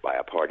ambushed by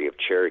a party of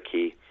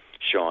Cherokee,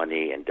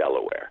 Shawnee, and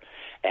Delaware.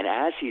 And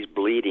as he's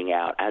bleeding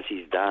out, as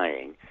he's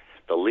dying,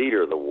 the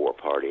leader of the war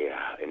party,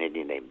 an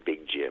Indian named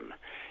Big Jim,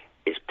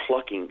 is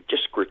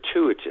just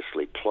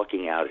gratuitously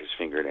plucking out his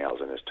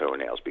fingernails and his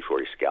toenails before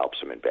he scalps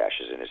him and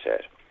bashes in his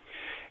head.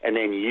 And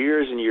then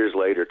years and years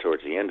later,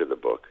 towards the end of the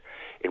book,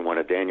 in one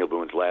of Daniel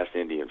Boone's last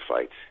Indian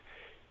fights,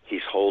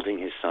 he's holding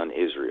his son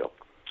Israel,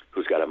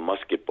 who's got a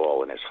musket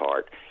ball in his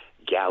heart.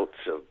 Gouts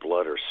of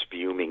blood are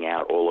spuming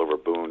out all over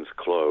Boone's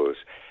clothes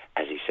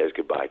as he says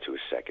goodbye to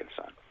his second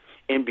son.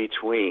 In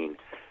between,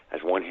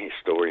 as one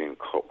historian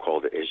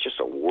called it, is just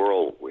a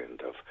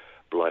whirlwind of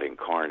blood and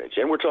carnage.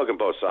 And we're talking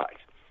both sides.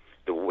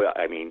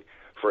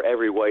 For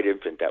every white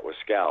infant that was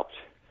scalped,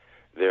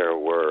 there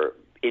were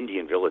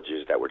Indian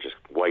villages that were just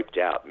wiped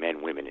out,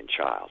 men, women, and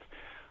child.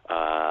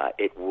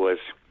 It was,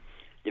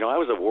 I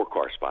was a war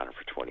correspondent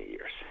for 20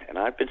 years, and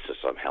I've been to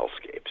some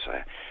hellscapes.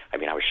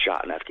 I was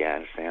shot in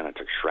Afghanistan. I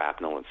took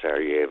shrapnel in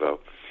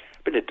Sarajevo.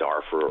 I've been to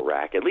Darfur,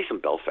 Iraq. At least in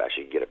Belfast,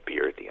 you can get a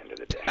beer at the end of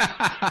the day.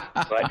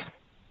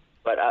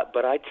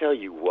 But I tell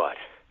you what,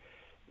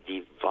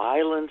 the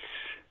violence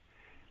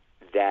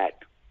that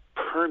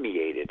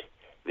permeated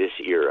this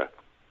era,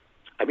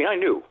 I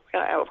knew,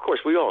 of course,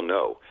 we all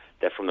know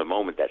that from the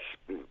moment that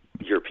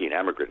European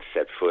immigrants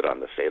set foot on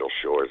the fatal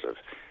shores of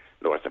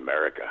North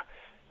America,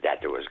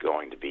 that there was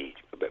going to be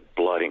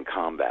blood and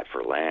combat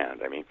for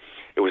land.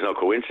 It was no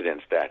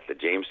coincidence that the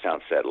Jamestown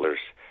settlers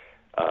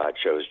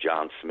chose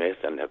John Smith,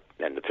 and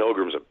the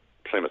Pilgrims of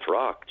Plymouth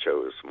Rock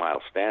chose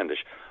Miles Standish,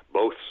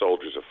 both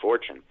soldiers of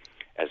fortune,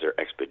 as their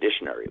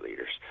expeditionary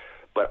leaders.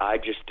 But I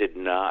just did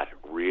not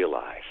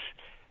realize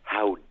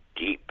how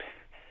deep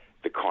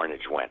the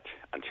carnage went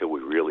until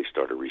we really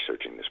started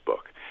researching this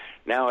book.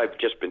 Now I've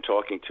just been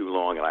talking too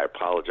long, and I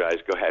apologize.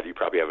 Go ahead. You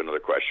probably have another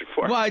question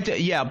for me.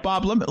 Well,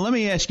 Bob, let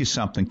me ask you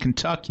something.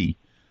 Kentucky,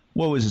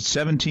 what was it,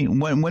 17?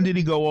 When did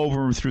he go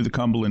over through the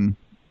Cumberland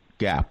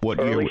Gap? What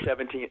early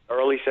year?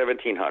 Early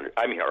 1700s.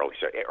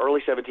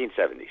 Early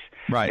 1770s.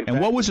 Right. In and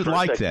fact, what was it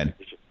like then,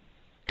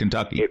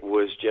 Kentucky? It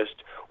was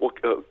just,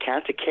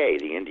 Kankakee,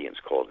 the Indians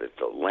called it,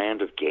 the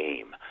land of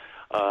game.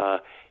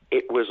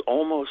 It was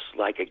almost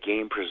like a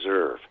game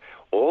preserve.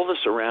 All the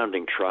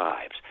surrounding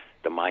tribes,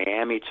 the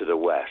Miami to the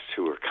west,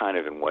 who were kind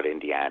of in what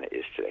Indiana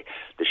is today,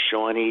 the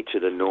Shawnee to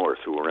the north,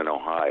 who were in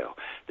Ohio,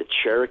 the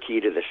Cherokee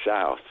to the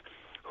south,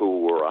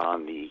 who were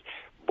on the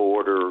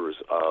borders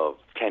of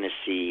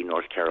Tennessee,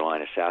 North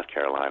Carolina, South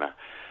Carolina,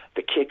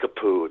 the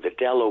Kickapoo, the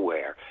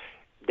Delaware,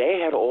 they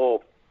had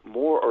all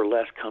more or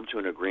less come to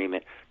an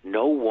agreement.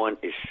 No one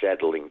is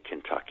settling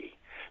Kentucky.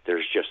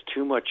 There's just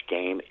too much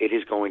game. It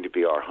is going to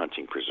be our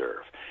hunting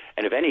preserve.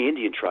 And if any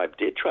Indian tribe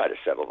did try to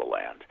settle the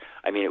land,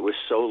 it was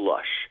so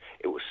lush,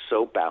 it was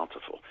so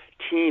bountiful,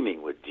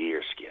 teeming with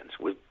deer skins,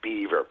 with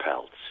beaver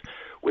pelts,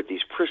 with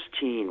these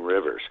pristine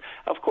rivers.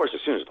 Of course,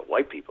 as soon as the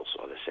white people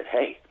saw this, said,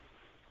 hey,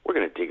 we're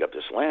going to dig up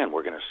this land.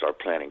 We're going to start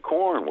planting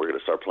corn. We're going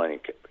to start planting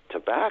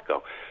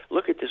tobacco.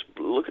 Look at this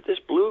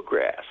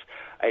bluegrass.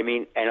 I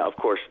mean, and of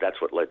course, that's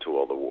what led to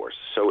all the wars.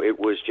 So it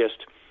was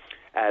just,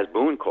 as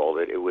Boone called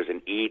it, it was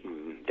an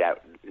Eden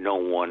that no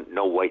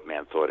white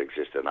man thought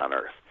existed on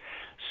earth.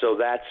 So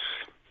that's,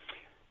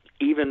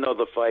 even though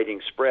the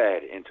fighting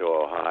spread into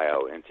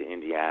Ohio, into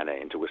Indiana,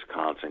 into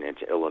Wisconsin,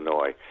 into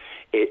Illinois,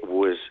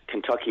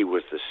 Kentucky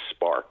was the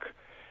spark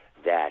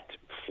that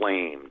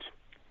flamed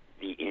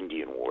the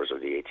Indian Wars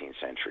of the 18th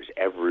centuries.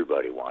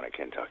 Everybody wanted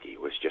Kentucky.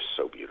 It was just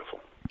so beautiful.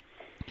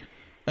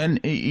 And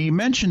you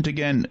mentioned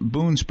again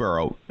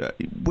Boonesboro,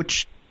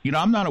 which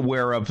I'm not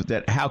aware of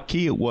that. How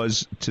key it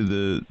was to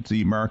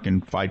the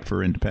American fight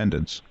for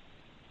independence.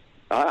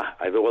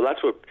 Well,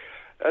 that's what,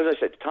 as I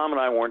said, Tom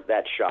and I weren't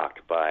that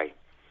shocked by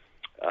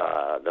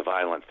the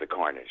violence, the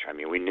carnage. I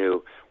mean, we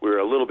were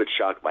a little bit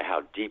shocked by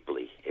how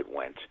deeply it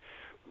went.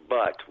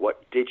 But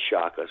what did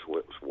shock us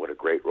was what a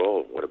great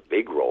role, what a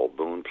big role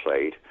Boone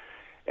played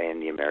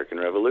in the American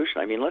Revolution.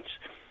 I mean,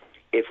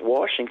 if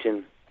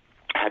Washington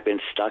had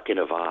been stuck in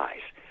a vise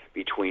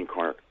between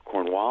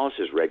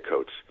Cornwallis's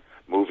redcoats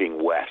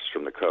moving west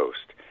from the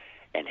coast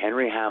and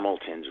Henry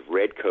Hamilton's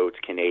redcoats,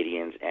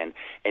 Canadians, and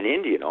an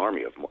Indian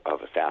army of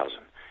 1,000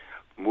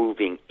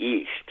 moving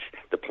east,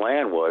 the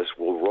plan was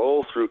we'll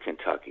roll through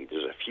Kentucky.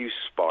 There's a few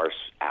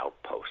sparse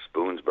outposts,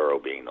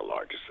 Boonesboro being the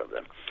largest of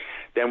them.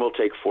 Then we'll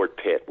take Fort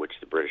Pitt, which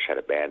the British had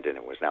abandoned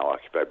and was now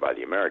occupied by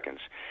the Americans.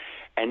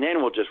 And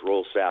then we'll just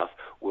roll south.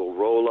 We'll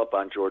roll up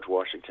on George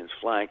Washington's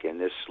flank,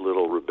 and this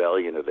little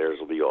rebellion of theirs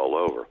will be all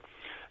over.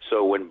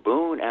 So when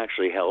Boone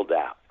actually held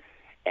out,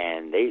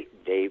 and they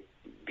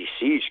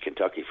besieged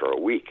Kentucky for a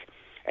week,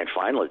 and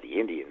finally the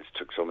Indians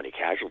took so many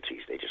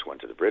casualties, they just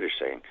went to the British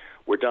saying,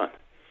 we're done.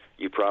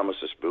 You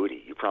promised us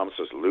booty. You promised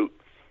us loot.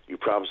 You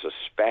promised us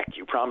spec.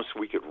 You promised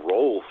we could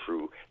roll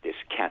through this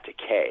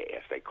Kankakee,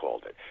 as they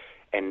called it.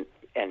 And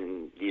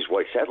these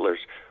white settlers,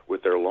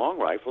 with their long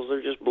rifles,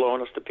 they're just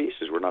blowing us to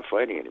pieces. We're not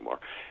fighting anymore.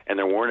 And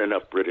there weren't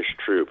enough British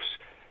troops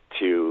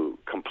to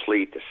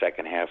complete the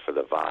second half of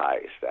the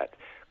vise that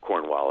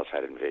Cornwallis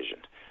had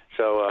envisioned.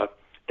 So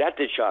that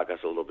did shock us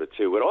a little bit,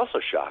 too. It also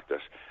shocked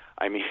us.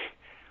 I mean,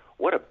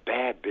 what a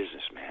bad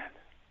businessman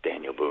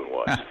Daniel Boone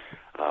was.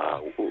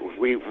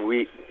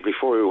 We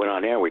before we went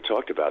on air, we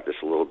talked about this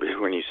a little bit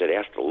when you said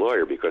ask the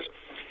lawyer, because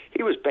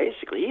he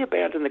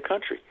abandoned the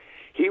country.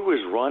 He was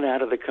run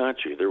out of the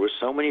country. There was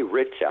so many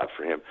writs out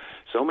for him,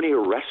 so many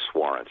arrest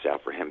warrants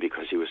out for him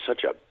because he was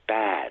such a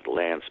bad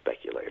land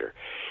speculator.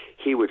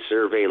 He would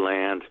survey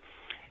land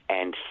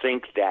and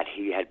think that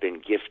he had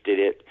been gifted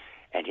it,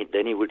 and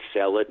then he would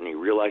sell it, and he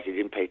realized he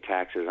didn't pay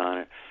taxes on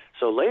it.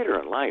 So later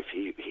in life,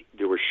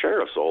 there were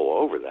sheriffs all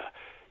over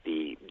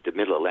the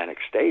Middle Atlantic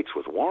states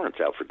with warrants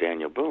out for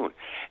Daniel Boone,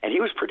 and he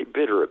was pretty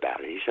bitter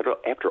about it. He said,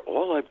 after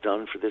all I've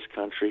done for this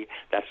country,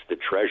 that's the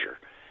treasure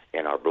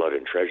in our Blood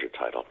and Treasure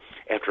title,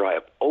 after I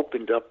have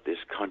opened up this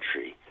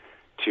country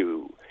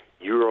to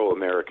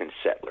Euro-American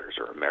settlers,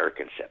 or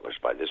American settlers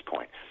by this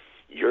point,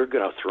 you're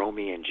going to throw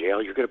me in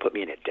jail? You're going to put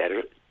me in a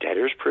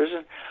debtor's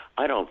prison?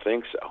 I don't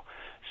think so.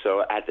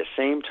 So at the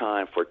same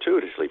time,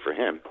 fortuitously for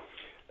him,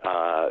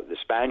 the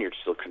Spaniards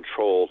still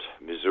controlled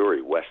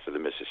Missouri west of the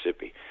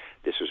Mississippi.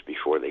 This was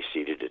before they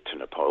ceded it to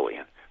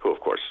Napoleon, who, of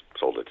course,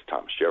 sold it to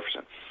Thomas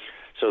Jefferson.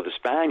 So the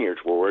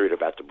Spaniards were worried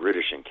about the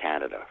British in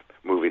Canada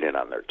moving in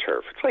on their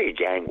turf. It's like a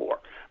gang war,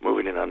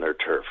 moving in on their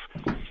turf.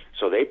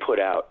 So they put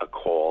out a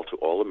call to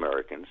all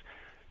Americans,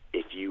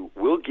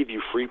 we'll give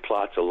you free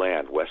plots of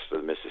land west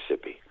of the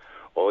Mississippi.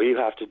 All you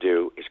have to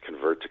do is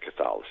convert to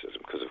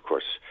Catholicism, because, of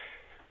course,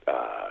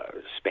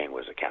 Spain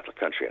was a Catholic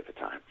country at the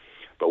time.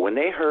 But when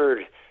they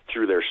heard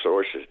through their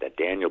sources that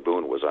Daniel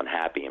Boone was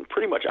unhappy and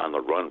pretty much on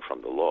the run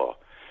from the law,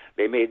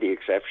 they made the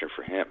exception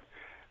for him.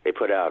 They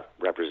put out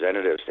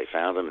representatives. They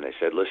found them, and they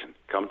said, listen,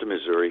 come to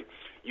Missouri.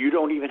 You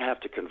don't even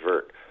have to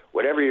convert.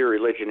 Whatever your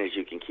religion is,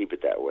 you can keep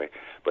it that way.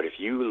 But if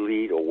you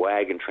lead a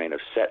wagon train of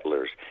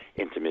settlers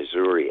into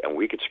Missouri, and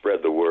we could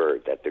spread the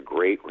word that the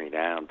great,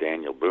 renowned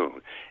Daniel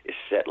Boone is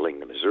settling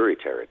the Missouri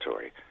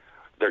territory,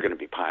 they're going to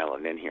be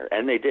piling in here.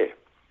 And they did.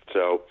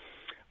 So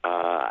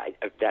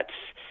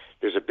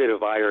there's a bit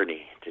of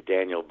irony to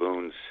Daniel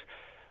Boone's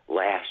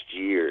last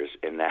years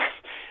in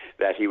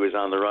that he was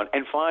on the run.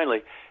 And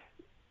finally,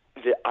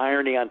 the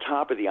irony on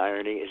top of the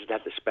irony is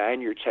that the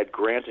Spaniards had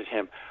granted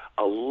him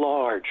a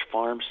large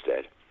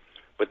farmstead.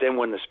 But then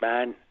when the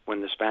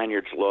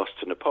Spaniards lost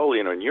to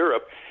Napoleon in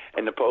Europe,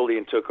 and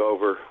Napoleon took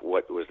over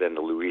what was then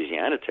the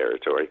Louisiana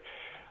territory,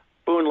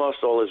 Boone lost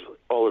all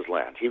his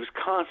land. He was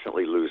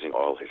constantly losing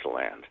all his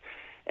land,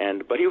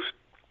 but he was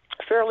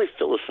fairly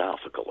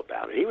philosophical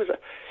about it. He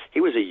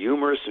was a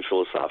humorous and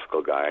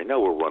philosophical guy. I know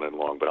we're running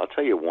long, but I'll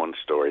tell you one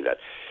story that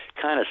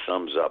kind of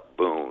sums up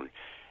Boone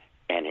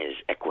and his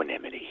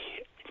equanimity.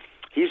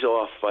 He's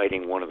off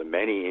fighting one of the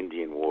many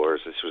Indian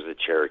wars. This was the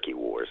Cherokee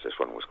Wars, this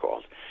one was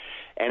called.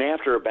 And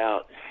after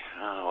about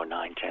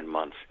 9-10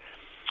 months,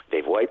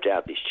 they've wiped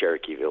out these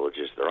Cherokee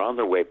villages. They're on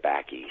their way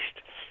back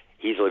east.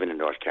 He's living in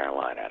North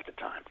Carolina at the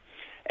time.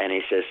 And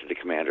he says to the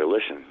commander,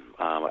 listen,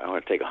 I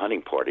want to take a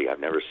hunting party. I've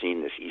never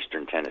seen this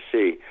eastern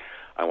Tennessee.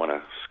 I want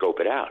to scope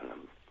it out.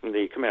 And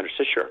the commander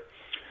says, sure.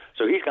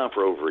 So he's gone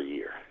for over a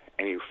year,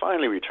 and he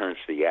finally returns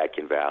to the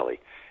Yadkin Valley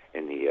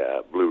in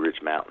the Blue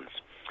Ridge Mountains.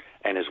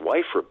 And his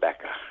wife,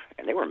 Rebecca,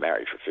 and they were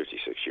married for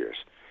 56 years,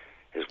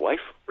 his wife,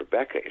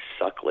 Rebecca, is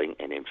suckling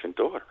an infant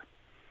daughter.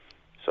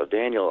 So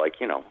Daniel,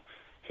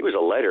 he was a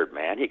lettered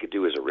man. He could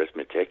do his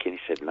arithmetic, and he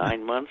said,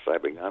 9 months?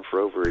 I've been gone for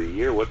over a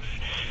year. What's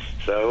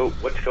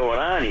going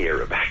on here,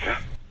 Rebecca?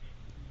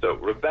 So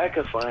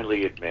Rebecca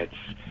finally admits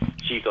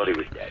she thought he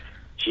was dead.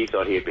 She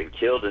thought he had been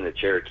killed in the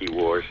Cherokee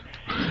Wars,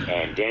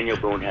 and Daniel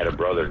Boone had a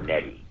brother,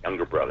 Nettie,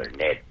 younger brother,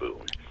 Ned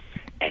Boone.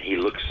 And he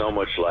looked so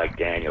much like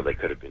Daniel, they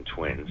could have been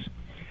twins.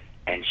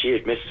 And she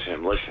admits to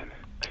him, listen,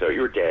 I thought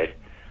you were dead.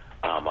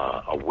 I'm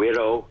a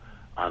widow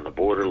on the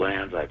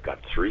borderlands. I've got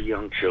 3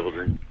 young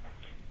children.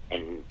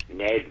 And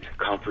Ned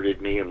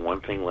comforted me, and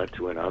one thing led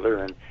to another,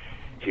 and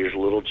here's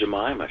little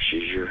Jemima.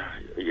 She's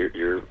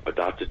your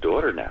adopted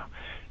daughter now.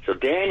 So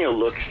Daniel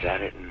looks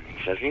at it, and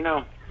he says,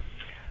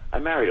 I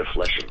married a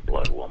flesh and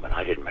blood woman.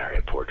 I didn't marry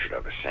a portrait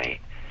of a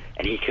saint.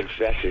 And he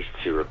confesses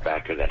to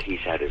Rebecca that he's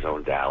had his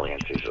own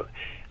dalliances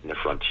in the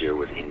frontier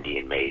with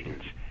Indian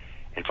maidens.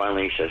 And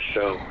finally he says,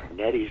 so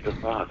Nettie's the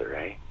father,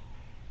 eh?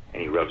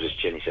 And he rubs his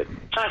chin. He said,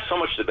 so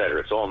much the better.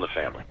 It's all in the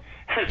family.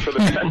 And for the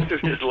rest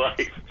of his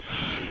life,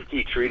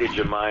 he treated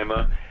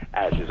Jemima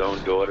as his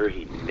own daughter.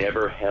 He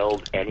never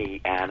held any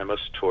animus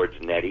towards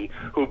Nettie,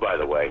 who, by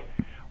the way,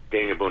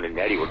 Daniel Boone and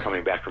Nettie were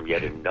coming back from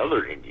yet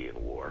another Indian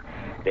war.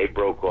 They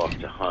broke off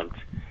to hunt,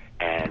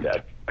 and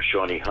a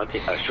Shawnee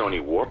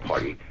war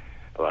party.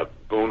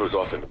 Boone was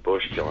off in the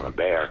bush killing a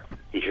bear.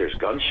 He hears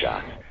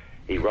gunshots.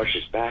 He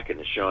rushes back, and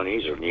the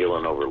Shawnees are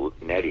kneeling over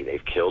Nettie.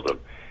 They've killed him,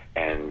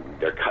 and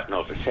they're cutting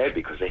off his head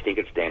because they think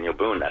it's Daniel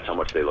Boone. That's how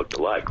much they looked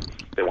alike.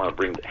 They want to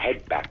bring the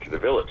head back to the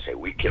village, say,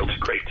 we killed the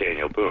great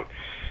Daniel Boone.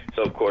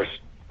 So, of course,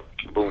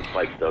 Boone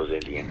fights those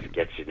Indians,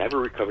 never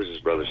recovers his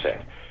brother's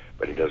head,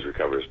 but he does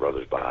recover his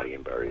brother's body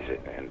and buries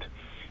it. And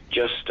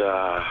just,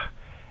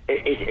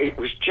 it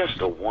was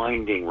just a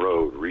winding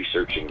road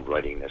researching and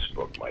writing this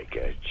book, Mike.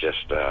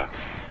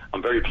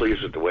 I'm very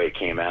pleased with the way it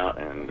came out,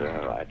 and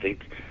I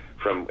think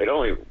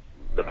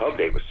the pub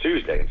date was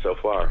Tuesday, and so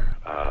far,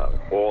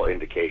 all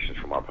indications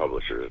from our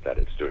publisher is that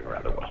it's doing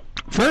rather well.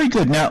 Very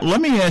good. Now, let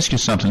me ask you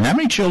something. How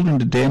many children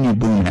did Daniel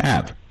Boone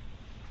have?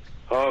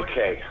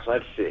 Okay,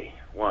 let's see.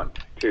 1,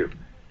 2,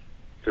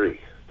 3,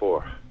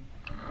 4,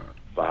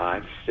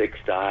 5, 6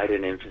 died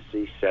in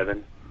infancy,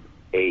 7,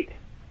 8,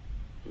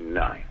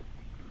 9.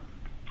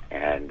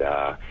 And,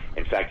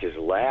 in fact, his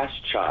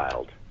last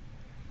child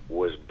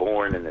was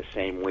born in the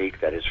same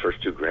week that his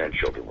first 2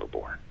 grandchildren were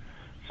born.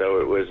 So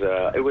it was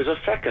a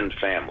fecund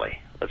family,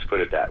 let's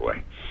put it that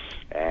way,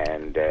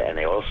 and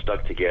they all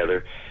stuck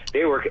together.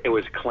 It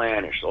was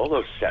clannish. All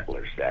those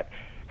settlers that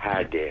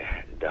had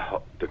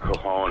the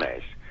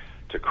cojones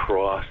to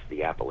cross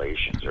the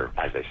Appalachians, or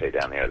as they say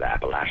down there, the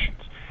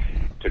Appalachians,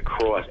 to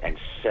cross and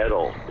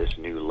settle this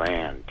new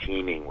land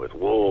teeming with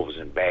wolves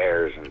and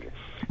bears and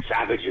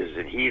savages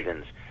and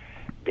heathens.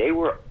 They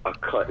were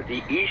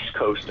the East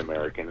Coast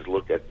Americans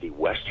looked at the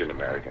Western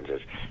Americans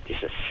as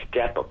just a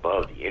step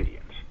above the Indians.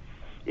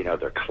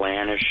 They're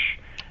clannish.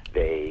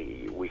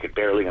 We could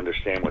barely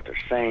understand what they're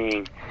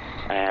saying.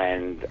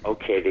 And,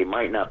 okay, they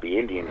might not be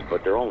Indians,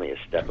 but they're only a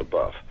step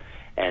above.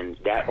 And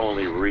that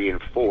only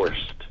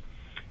reinforced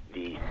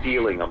the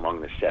feeling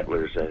among the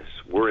settlers as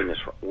we're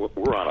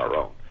on our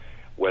own,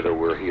 whether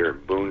we're here in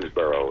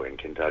Boonesboro in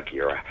Kentucky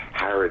or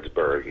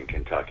Harrodsburg in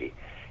Kentucky.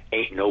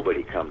 Ain't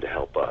nobody come to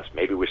help us.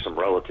 Maybe with some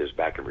relatives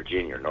back in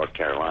Virginia or North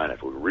Carolina,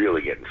 if we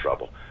really get in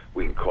trouble,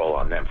 we can call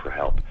on them for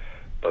help.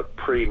 But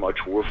pretty much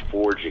we're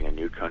forging a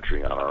new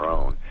country on our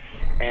own.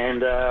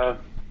 And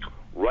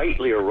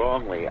rightly or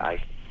wrongly,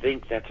 I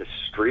think that's a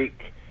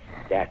streak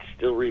that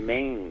still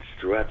remains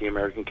throughout the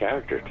American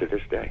character to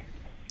this day.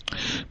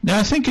 Now,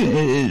 I think, at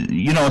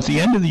the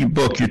end of your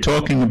book, you're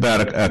talking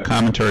about a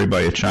commentary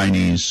by a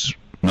Chinese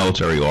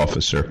military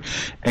officer.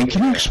 And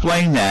can you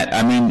explain that?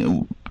 I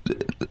mean,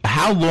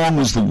 how long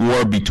was the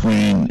war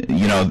between,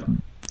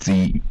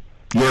 the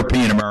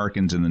European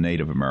Americans and the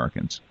Native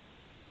Americans?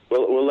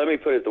 Well, let me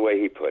put it the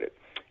way he put it.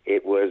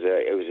 It was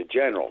a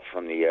general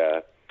from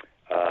the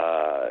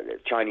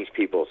Chinese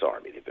People's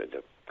Army,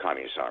 the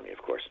Communist Army, of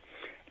course,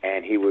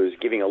 and he was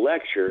giving a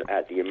lecture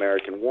at the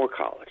American War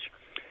College.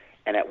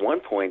 And at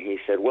one point he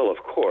said, well, of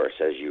course,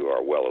 as you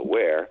are well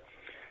aware,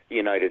 the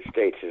United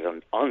States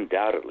has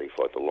undoubtedly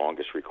fought the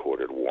longest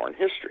recorded war in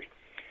history.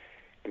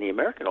 And the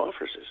American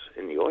officers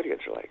in the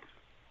audience are like,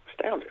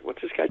 astounded.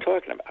 What's this guy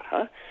talking about,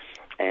 huh?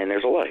 And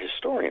there's a lot of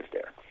historians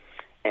there.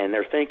 And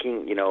they're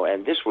thinking,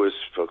 and this was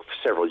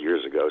several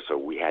years ago, so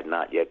we had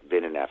not yet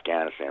been in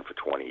Afghanistan for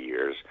 20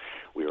 years.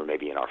 We were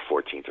maybe in our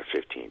 14th or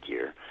 15th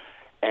year.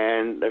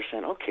 And they're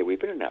saying, okay, we've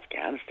been in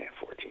Afghanistan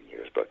 14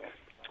 years, but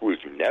we've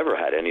never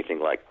had anything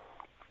like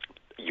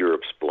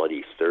Europe's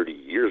bloody 30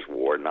 Years'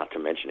 War, not to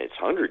mention its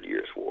 100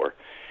 Years' War.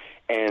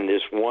 And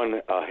this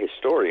one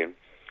historian,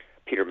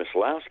 Peter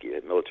Myslowski,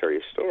 a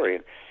military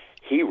historian,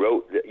 he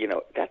wrote,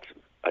 that's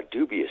a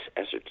dubious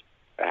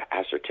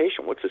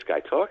assertion. What's this guy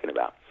talking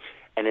about?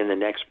 And in the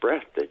next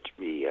breath, the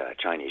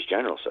Chinese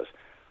general says,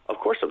 of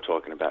course I'm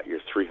talking about your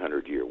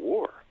 300-year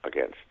war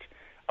against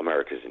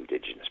America's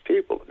indigenous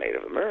people, the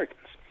Native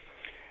Americans.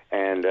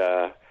 And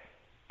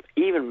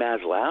even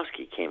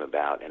Maslowski came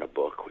about in a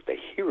book that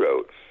he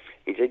wrote.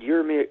 He said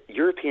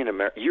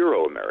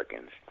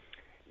Euro-Americans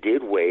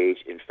did wage,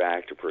 in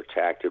fact, a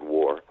protracted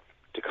war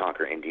to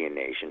conquer Indian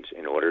nations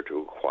in order to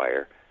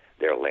acquire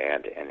their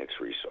land and its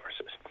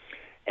resources.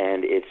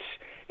 And it's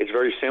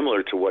very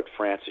similar to what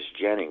Francis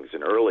Jennings,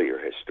 an earlier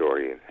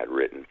historian, had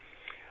written.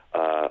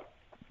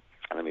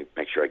 Let me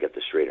make sure I get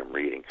this straight. I'm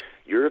reading.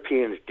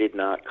 Europeans did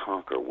not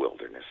conquer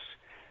wilderness.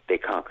 They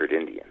conquered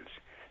Indians.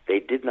 They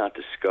did not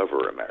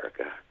discover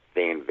America.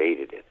 They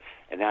invaded it.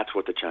 And that's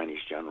what the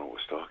Chinese general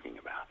was talking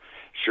about.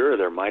 Sure,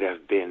 there might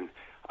have been,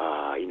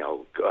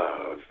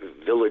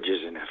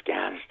 villages in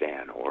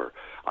Afghanistan or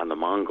on the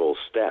Mongol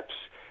steppes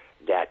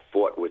that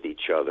fought with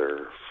each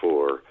other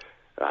for,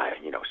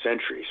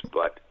 centuries,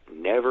 but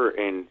never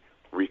in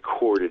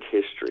recorded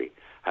history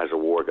has a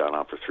war gone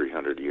on for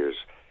 300 years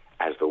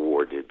as the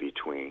war did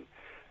between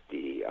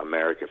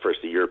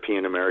first the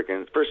Europeans,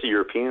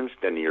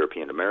 then the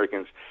European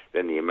Americans,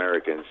 then the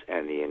Americans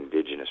and the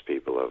indigenous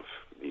people of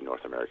the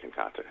North American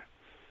continent.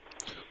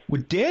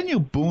 Would Daniel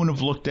Boone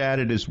have looked at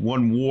it as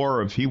one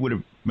war if he would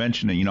have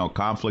mentioned a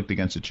conflict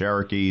against the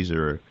Cherokees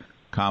or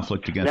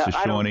conflict against the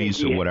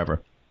Shawnees or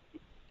whatever?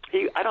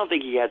 I don't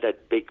think he had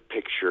that big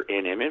picture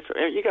in him.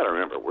 You got to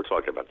remember, we're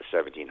talking about the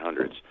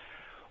 1700s.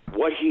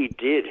 What he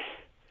did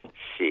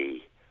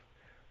see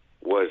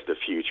was the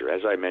future.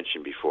 As I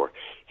mentioned before,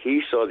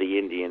 he saw the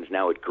Indians.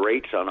 Now it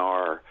grates on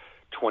our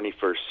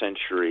 21st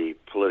century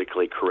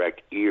politically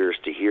correct ears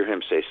to hear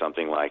him say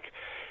something like,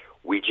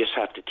 we just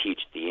have to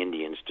teach the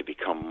Indians to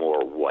become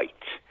more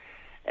white.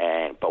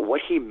 But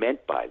what he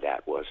meant by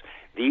that was,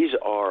 these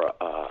are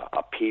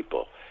a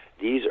people.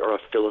 These are a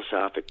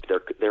philosophic,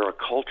 they're a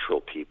cultural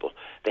people.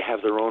 They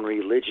have their own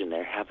religion.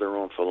 They have their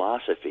own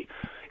philosophy.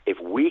 If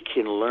we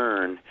can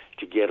learn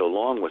to get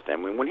along with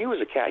them. When he was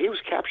he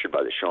was captured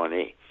by the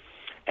Shawnee,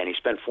 and he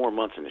spent 4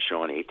 months in the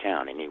Shawnee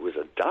town, and he was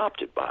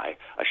adopted by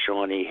a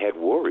Shawnee head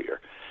warrior.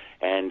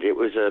 And it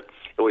was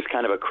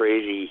kind of a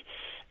crazy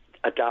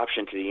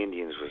adoption to the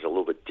Indians. Was a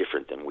little bit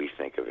different than we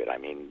think of it. I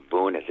mean,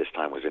 Boone at this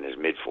time was in his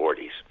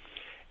mid-40s,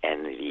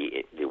 and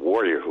the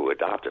warrior who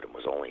adopted him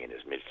was only in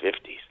his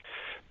mid-50s.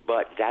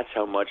 But that's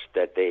how much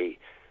that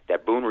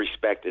Boone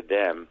respected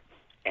them,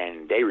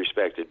 and they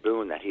respected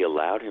Boone, that he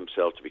allowed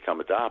himself to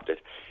become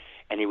adopted.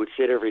 And he would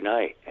sit every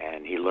night,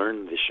 and he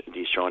learned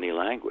the Shawnee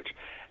language,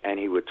 and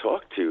he would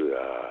talk to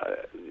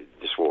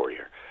this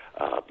warrior,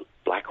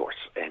 Black Horse,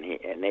 and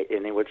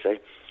they would say,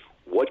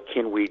 what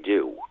can we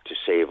do to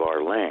save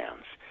our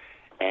lands?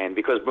 And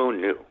because Boone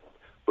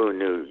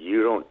knew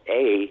you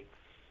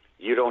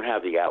don't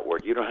have the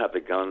outward, you don't have the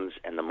guns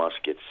and the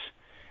muskets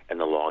and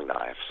the long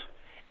knives,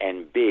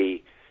 and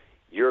B,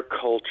 your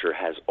culture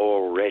has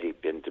already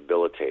been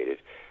debilitated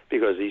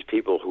because these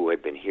people who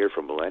had been here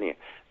for millennia,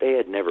 they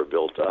had never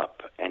built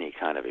up any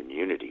kind of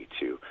immunity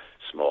to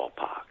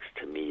smallpox,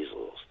 to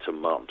measles, to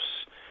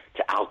mumps,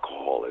 to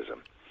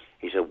alcoholism.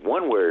 He said,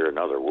 one way or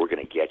another, we're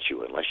going to get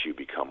you unless you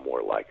become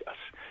more like us.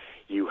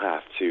 You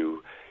have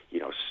to,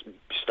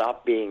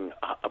 stop being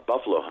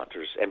buffalo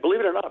hunters. And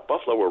believe it or not,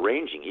 buffalo were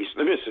ranging east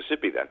of the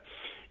Mississippi then.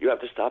 You have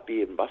to stop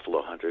being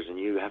buffalo hunters, and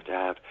you have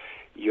to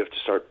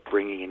start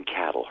bringing in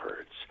cattle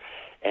herds.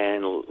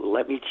 And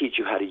let me teach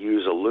you how to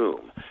use a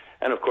loom.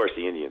 And, of course,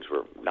 the Indians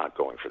were not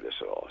going for this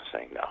at all,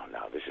 saying, no,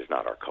 this is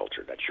not our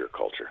culture. That's your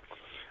culture.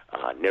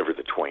 Never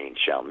the twain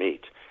shall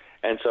meet.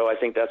 And so I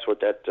think that's what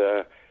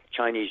that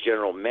Chinese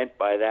general meant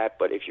by that.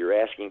 But if you're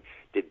asking,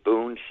 did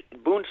Boone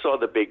saw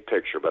the big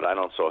picture, but I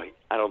don't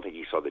think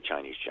he saw the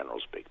Chinese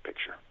general's big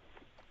picture.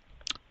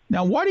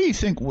 Now, why do you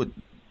think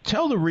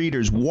tell the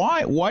readers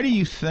why do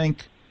you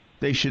think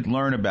they should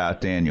learn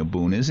about Daniel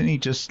Boone? Isn't he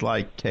just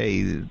like,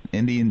 the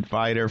Indian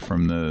fighter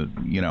from the,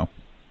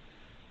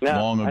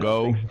 long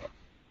ago?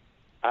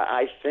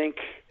 I think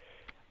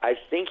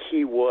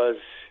he was.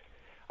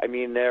 I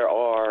mean, there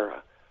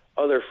are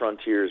other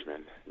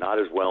frontiersmen, not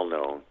as well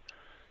known.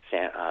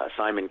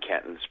 Simon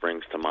Kenton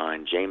springs to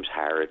mind. James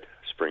Harrod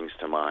springs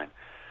to mind.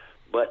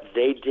 But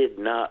they did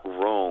not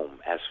roam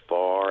as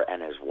far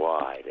and as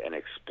wide and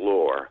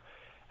explore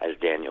as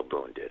Daniel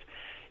Boone did.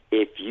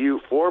 If you,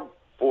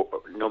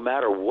 no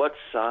matter what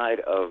side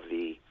of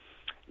the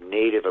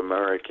Native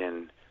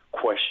American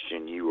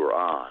question you were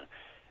on,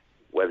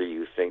 whether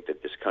you think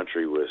that this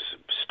country was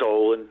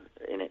stolen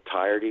in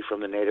entirety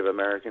from the Native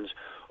Americans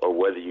or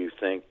whether you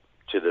think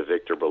to the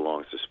victor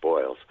belongs the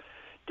spoils,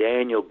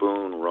 Daniel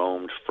Boone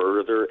roamed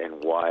further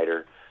and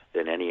wider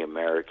than any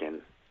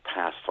American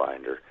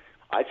pathfinder,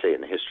 I'd say,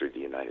 in the history of the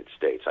United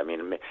States. I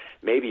mean,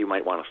 maybe you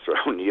might want to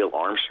throw Neil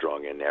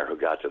Armstrong in there, who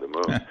got to the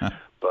moon.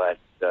 But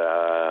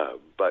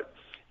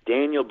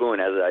Daniel Boone,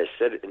 as I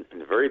said in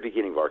the very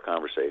beginning of our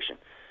conversation,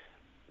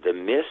 the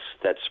myths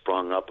that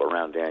sprung up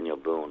around Daniel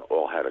Boone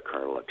all had a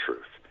kernel of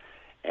truth.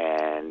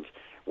 And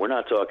We're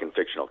not talking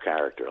fictional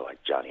character like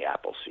Johnny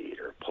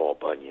Appleseed or Paul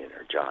Bunyan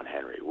or John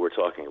Henry. We're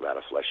talking about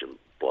a flesh and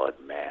blood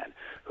man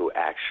who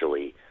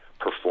actually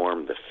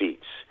performed the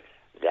feats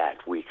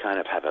that we kind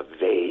of have a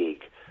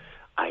vague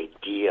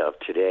idea of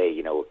today.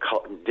 You know,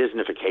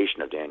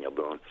 Disneyfication of Daniel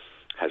Boone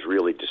has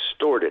really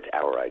distorted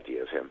our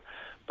idea of him.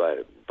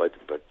 But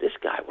this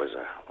guy was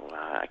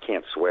I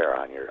can't swear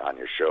on your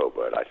show,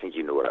 but I think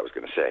you knew what I was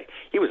going to say.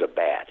 He was a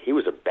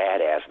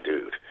badass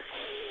dude.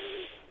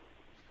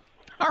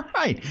 All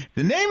right.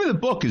 The name of the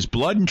book is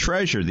Blood and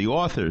Treasure. The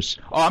authors,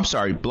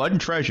 Blood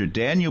and Treasure,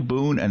 Daniel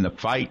Boone and the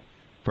Fight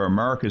for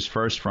America's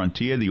First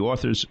Frontier. The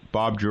authors,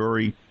 Bob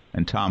Drury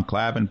and Tom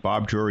Clavin.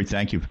 Bob Drury,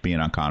 thank you for being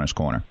on Connor's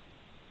Corner.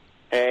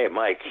 Hey,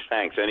 Mike,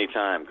 thanks.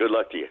 Anytime. Good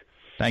luck to you.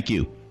 Thank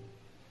you.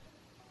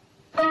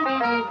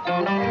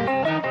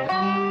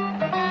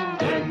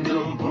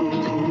 Daniel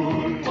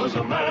Boone was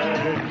a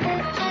man,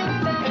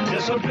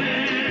 yes, a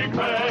big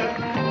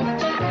man,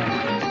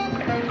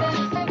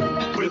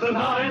 with an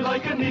eye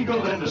like an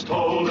eagle and as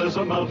tall as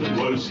a mountain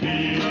was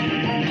he.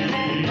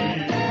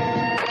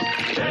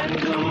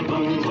 Daniel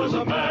Boone was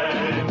a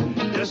man,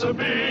 yes, a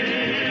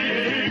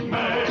big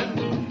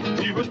man.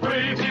 He was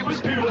brave, he was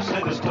fearless,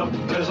 and as tough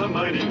as a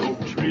mighty oak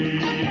tree.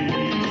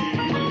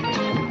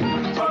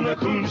 From the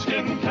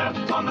coonskin cap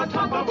on the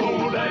top of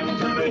old and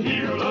to the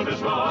heel of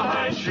his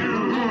rawhide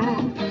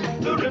shoe,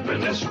 the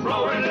rippin'est,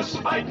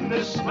 roaring'est,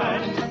 fighting'est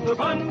man the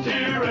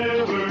frontier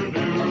ever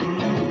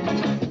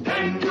knew.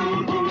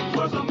 Daniel Boone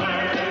was a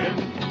man,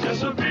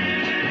 yes, a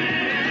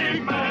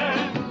big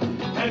man,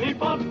 and he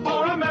fought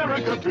for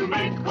America to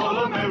make all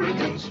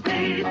Americans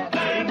free.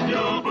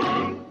 Daniel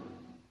Boone.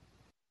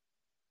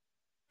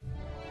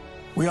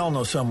 We all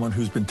know someone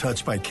who's been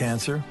touched by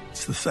cancer.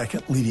 It's the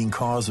second leading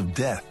cause of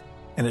death.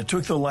 And it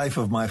took the life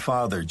of my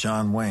father,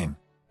 John Wayne.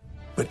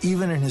 But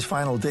even in his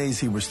final days,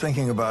 he was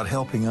thinking about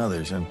helping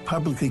others and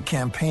publicly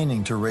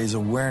campaigning to raise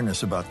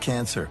awareness about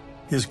cancer.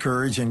 His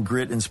courage and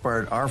grit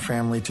inspired our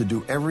family to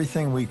do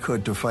everything we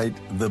could to fight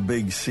the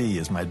big C,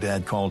 as my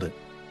dad called it.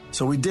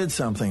 So we did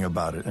something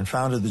about it and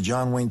founded the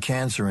John Wayne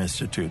Cancer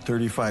Institute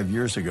 35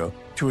 years ago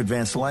to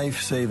advance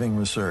life-saving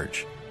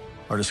research.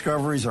 Our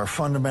discoveries are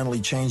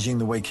fundamentally changing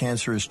the way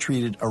cancer is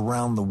treated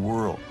around the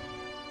world.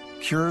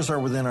 Cures are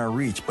within our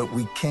reach, but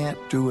we can't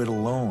do it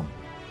alone.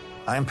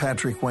 I'm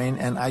Patrick Wayne,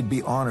 and I'd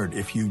be honored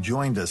if you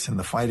joined us in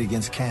the fight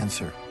against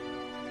cancer.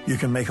 You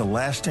can make a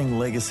lasting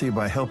legacy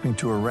by helping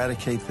to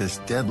eradicate this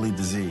deadly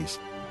disease.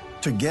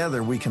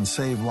 Together, we can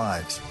save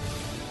lives.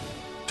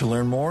 To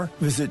learn more,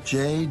 visit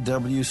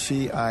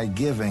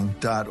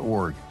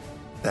jwcigiving.org.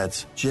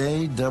 That's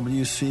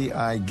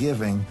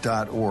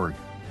jwcigiving.org.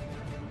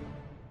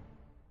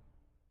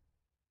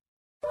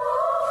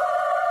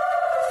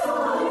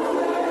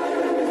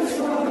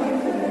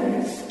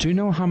 Do you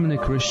know how many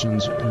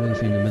Christians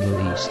live in the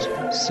Middle East?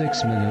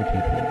 6 million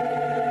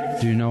people.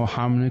 Do you know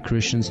how many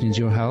Christians need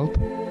your help?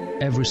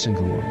 Every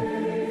single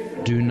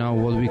one. Do you know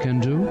what we can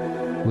do?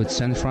 With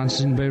St.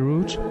 Francis in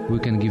Beirut, we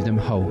can give them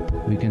hope.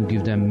 We can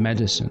give them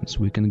medicines.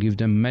 We can give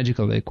them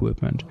medical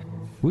equipment.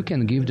 We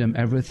can give them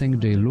everything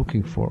they're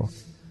looking for.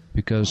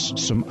 Because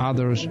some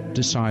others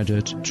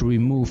decided to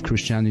remove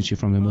Christianity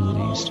from the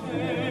Middle East.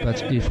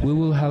 But if we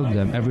will help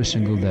them every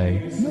single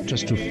day, not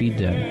just to feed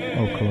them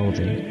or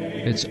clothing,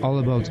 it's all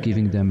about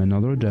giving them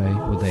another day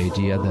with the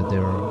idea that they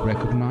are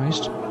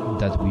recognized,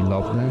 that we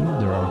love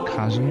them, they're our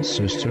cousins,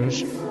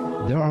 sisters,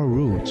 they're our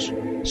roots.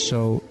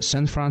 So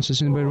St.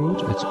 Francis in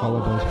Beirut, it's all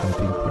about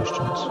helping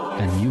Christians.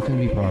 And you can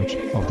be part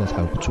of that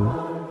help too.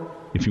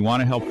 If you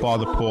want to help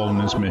Father Paul in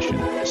his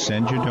mission,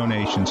 send your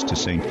donations to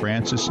St.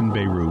 Francis in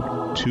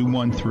Beirut,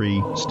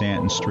 213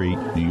 Stanton Street,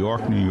 New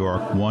York, New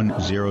York,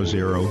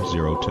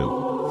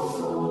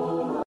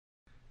 10002.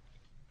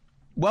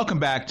 Welcome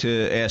back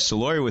to Ask the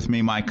Lawyer with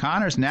me, Mike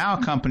Connors, now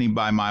accompanied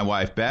by my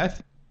wife,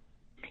 Beth.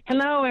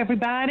 Hello,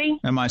 everybody.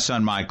 And my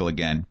son, Michael,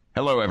 again.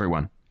 Hello,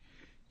 everyone.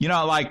 You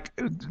know, like,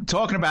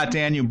 talking about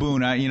Daniel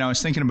Boone, I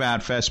was thinking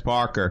about Fess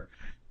Parker,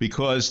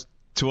 because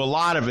to a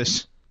lot of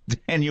us,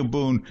 Daniel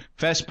Boone,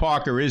 Fess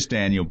Parker is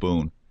Daniel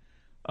Boone.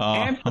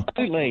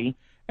 Absolutely.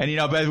 And,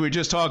 Beth, we were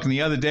just talking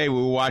the other day,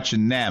 we were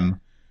watching them,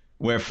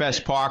 where Fess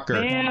Parker,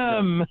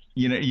 that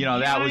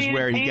was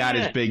where he got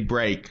his big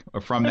break, or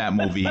from that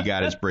movie he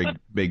got his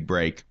big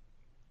break.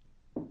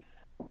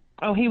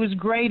 Oh, he was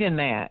great in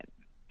that.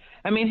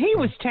 I mean, he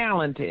was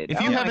talented.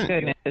 If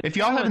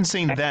y'all haven't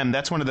seen Them,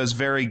 that's one of those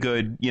very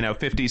good,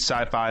 50s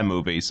sci-fi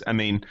movies. I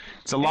mean,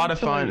 it's a lot of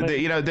fun.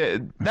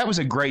 That was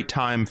a great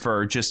time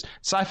for just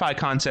sci-fi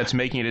concepts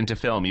making it into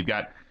film. You've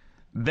got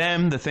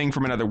Them, The Thing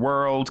from Another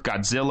World,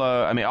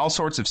 Godzilla. I mean, all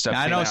sorts of stuff.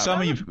 Now, I know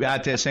some of you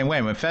out there saying,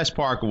 wait, when Fess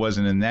Parker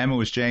wasn't in Them, it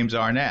was James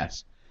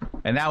Arness.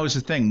 And that was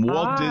the thing.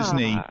 Walt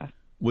Disney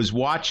was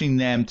watching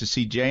them to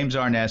see James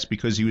Arness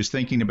because he was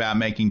thinking about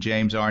making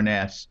James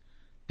Arness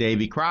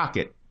Davy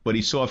Crockett. But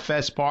he saw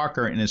Fess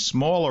Parker in a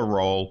smaller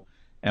role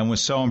and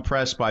was so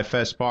impressed by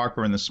Fess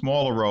Parker in the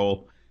smaller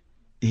role,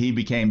 he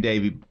became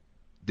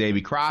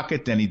Davy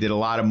Crockett. Then he did a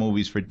lot of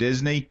movies for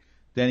Disney.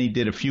 Then he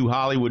did a few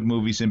Hollywood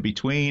movies in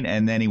between,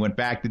 and then he went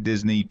back to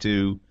Disney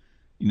to,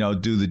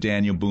 do the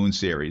Daniel Boone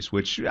series,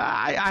 which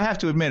I have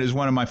to admit is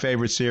one of my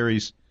favorite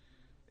series,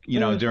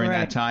 during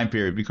that time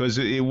period, because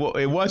it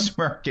was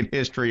American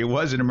history. It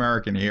was an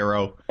American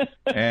hero.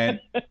 And,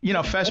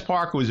 Fess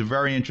Parker was a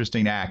very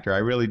interesting actor. I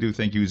really do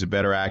think he was a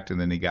better actor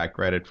than he got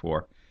credit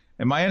for.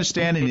 And my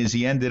understanding is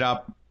he ended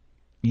up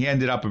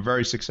a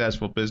very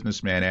successful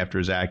businessman after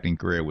his acting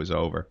career was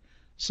over.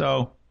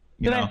 So,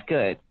 that's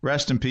good.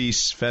 Rest in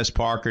peace, Fess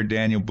Parker,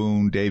 Daniel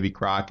Boone, Davy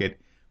Crockett.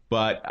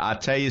 But I'll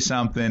tell you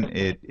something,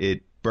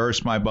 it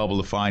burst my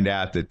bubble to find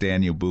out that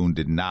Daniel Boone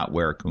did not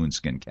wear a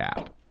coonskin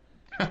cap.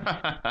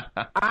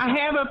 I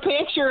have a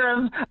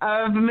picture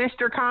of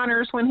Mr.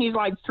 Connors when he's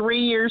like 3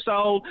 years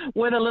old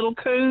with a little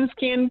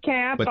coonskin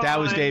cap. But that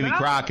was Davy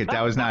Crockett.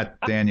 That was not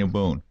Daniel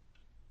Boone.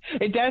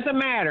 It doesn't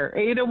matter.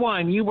 Either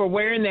one. You were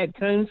wearing that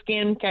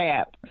coonskin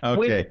cap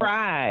with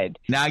pride.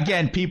 Now,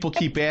 again, people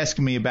keep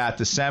asking me about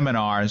the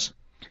seminars,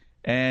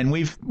 and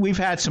we've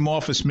had some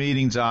office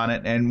meetings on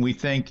it, and we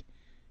think,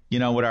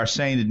 with our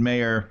sainted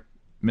mayor,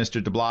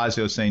 Mr. de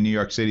Blasio, saying New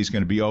York City is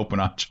going to be open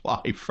on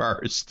July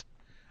 1st.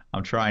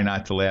 I'm trying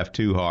not to laugh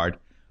too hard.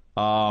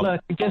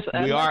 Look,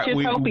 we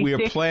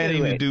are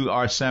planning to do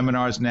our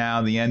seminars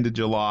now, the end of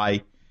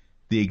July.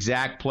 The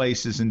exact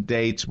places and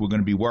dates, we're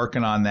going to be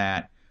working on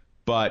that.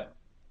 But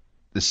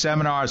the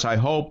seminars, I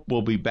hope,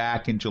 will be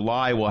back in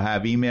July. We'll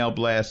have email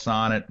blasts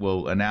on it.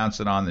 We'll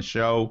announce it on the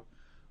show.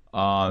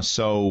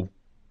 So,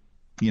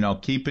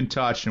 keep in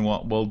touch, and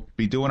we'll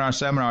be doing our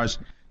seminars.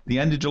 The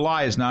end of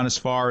July is not as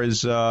far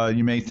as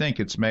you may think.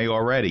 It's May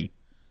already.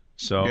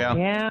 So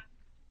yeah.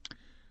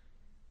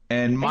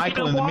 And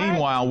Michael, in the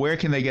meanwhile, where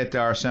can they get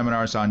our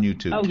seminars on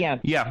YouTube? Oh, yeah.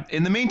 Yeah.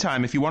 In the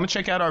meantime, if you want to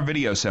check out our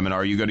video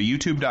seminar, you go to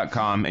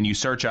youtube.com and you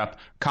search up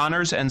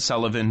Connors and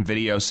Sullivan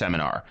Video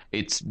Seminar.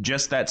 It's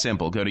just that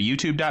simple. Go to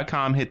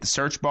youtube.com, hit the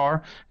search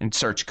bar, and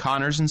search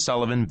Connors and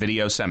Sullivan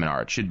Video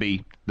Seminar. It should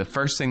be the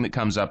first thing that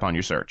comes up on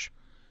your search.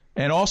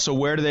 And also,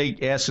 where do they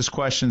ask us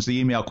questions, the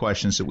email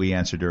questions that we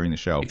answer during the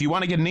show? If you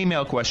want to get an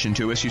email question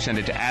to us, you send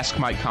it to Ask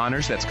Mike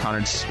Connors. That's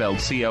Connors spelled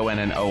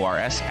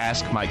Connors.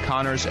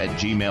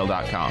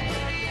 AskMikeConnors@gmail.com.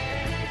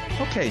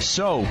 Okay,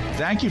 so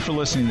thank you for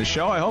listening to the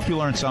show. I hope you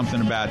learned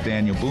something about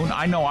Daniel Boone.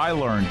 I know I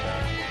learned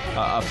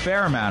a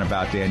fair amount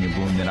about Daniel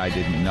Boone that I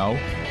didn't know.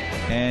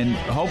 And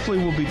hopefully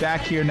we'll be back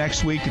here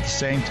next week at the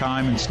same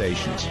time and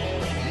stations.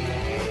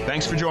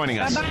 Thanks for joining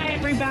us. Bye-bye,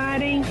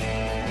 everybody.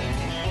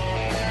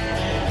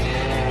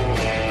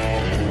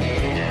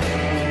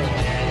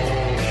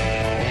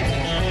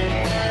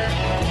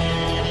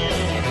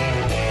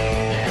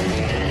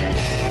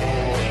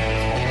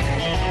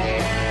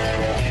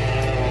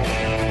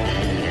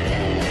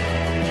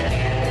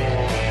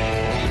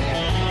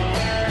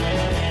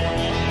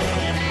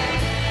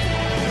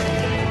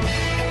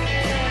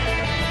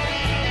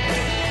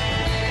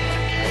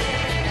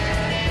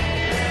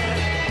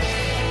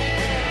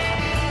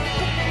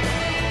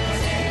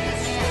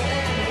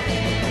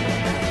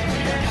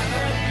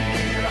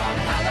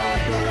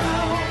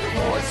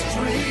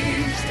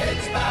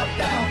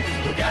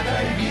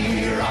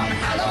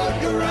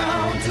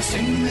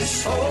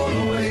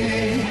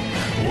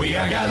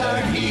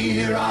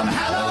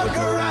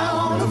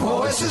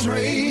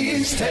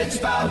 Heads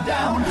bowed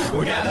down,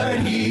 we're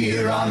gathered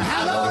here on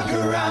hallowed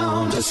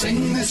ground to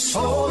sing this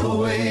soul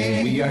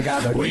away. We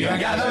are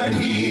gathered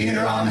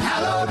here on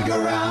hallowed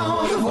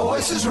ground,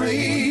 voices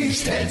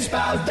raised, heads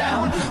bowed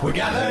down. We're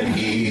gathered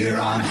here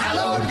on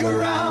hallowed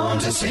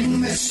ground to sing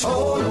this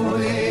soul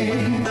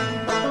away.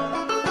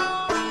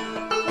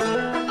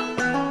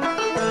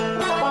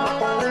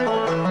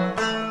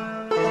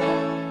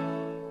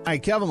 Hi,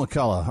 Kevin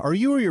McCullough. Are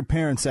you or your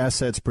parents'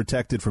 assets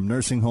protected from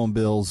nursing home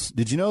bills?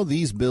 Did you know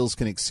these bills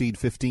can exceed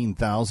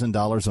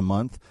 $15,000 a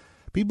month?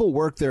 People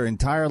work their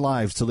entire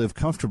lives to live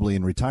comfortably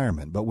in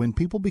retirement, but when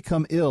people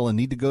become ill and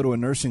need to go to a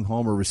nursing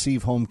home or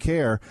receive home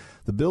care,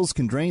 the bills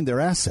can drain their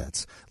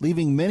assets,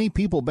 leaving many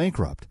people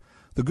bankrupt.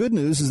 The good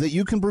news is that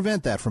you can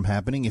prevent that from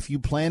happening if you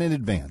plan in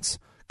advance.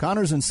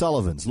 Connors &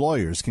 Sullivan's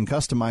lawyers can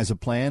customize a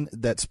plan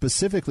that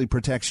specifically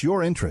protects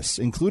your interests,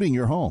 including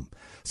your home.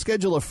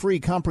 Schedule a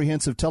free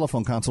comprehensive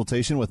telephone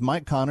consultation with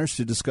Mike Connors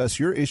to discuss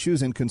your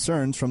issues and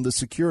concerns from the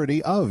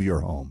security of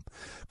your home.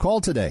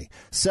 Call today,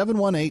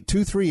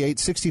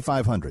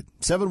 718-238-6500,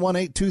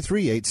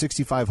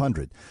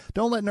 718-238-6500.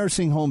 Don't let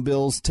nursing home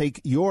bills take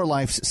your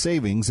life's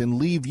savings and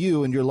leave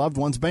you and your loved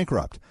ones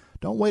bankrupt.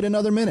 Don't wait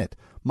another minute.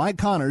 Mike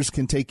Connors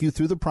can take you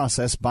through the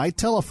process by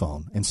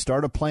telephone and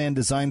start a plan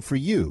designed for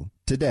you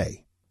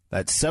today.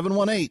 That's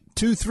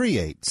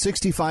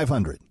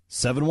 718-238-6500.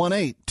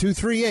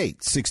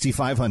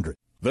 718-238-6500.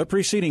 The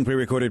preceding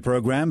pre-recorded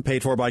program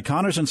paid for by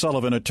Connors &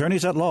 Sullivan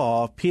Attorneys at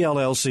Law,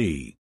 PLLC.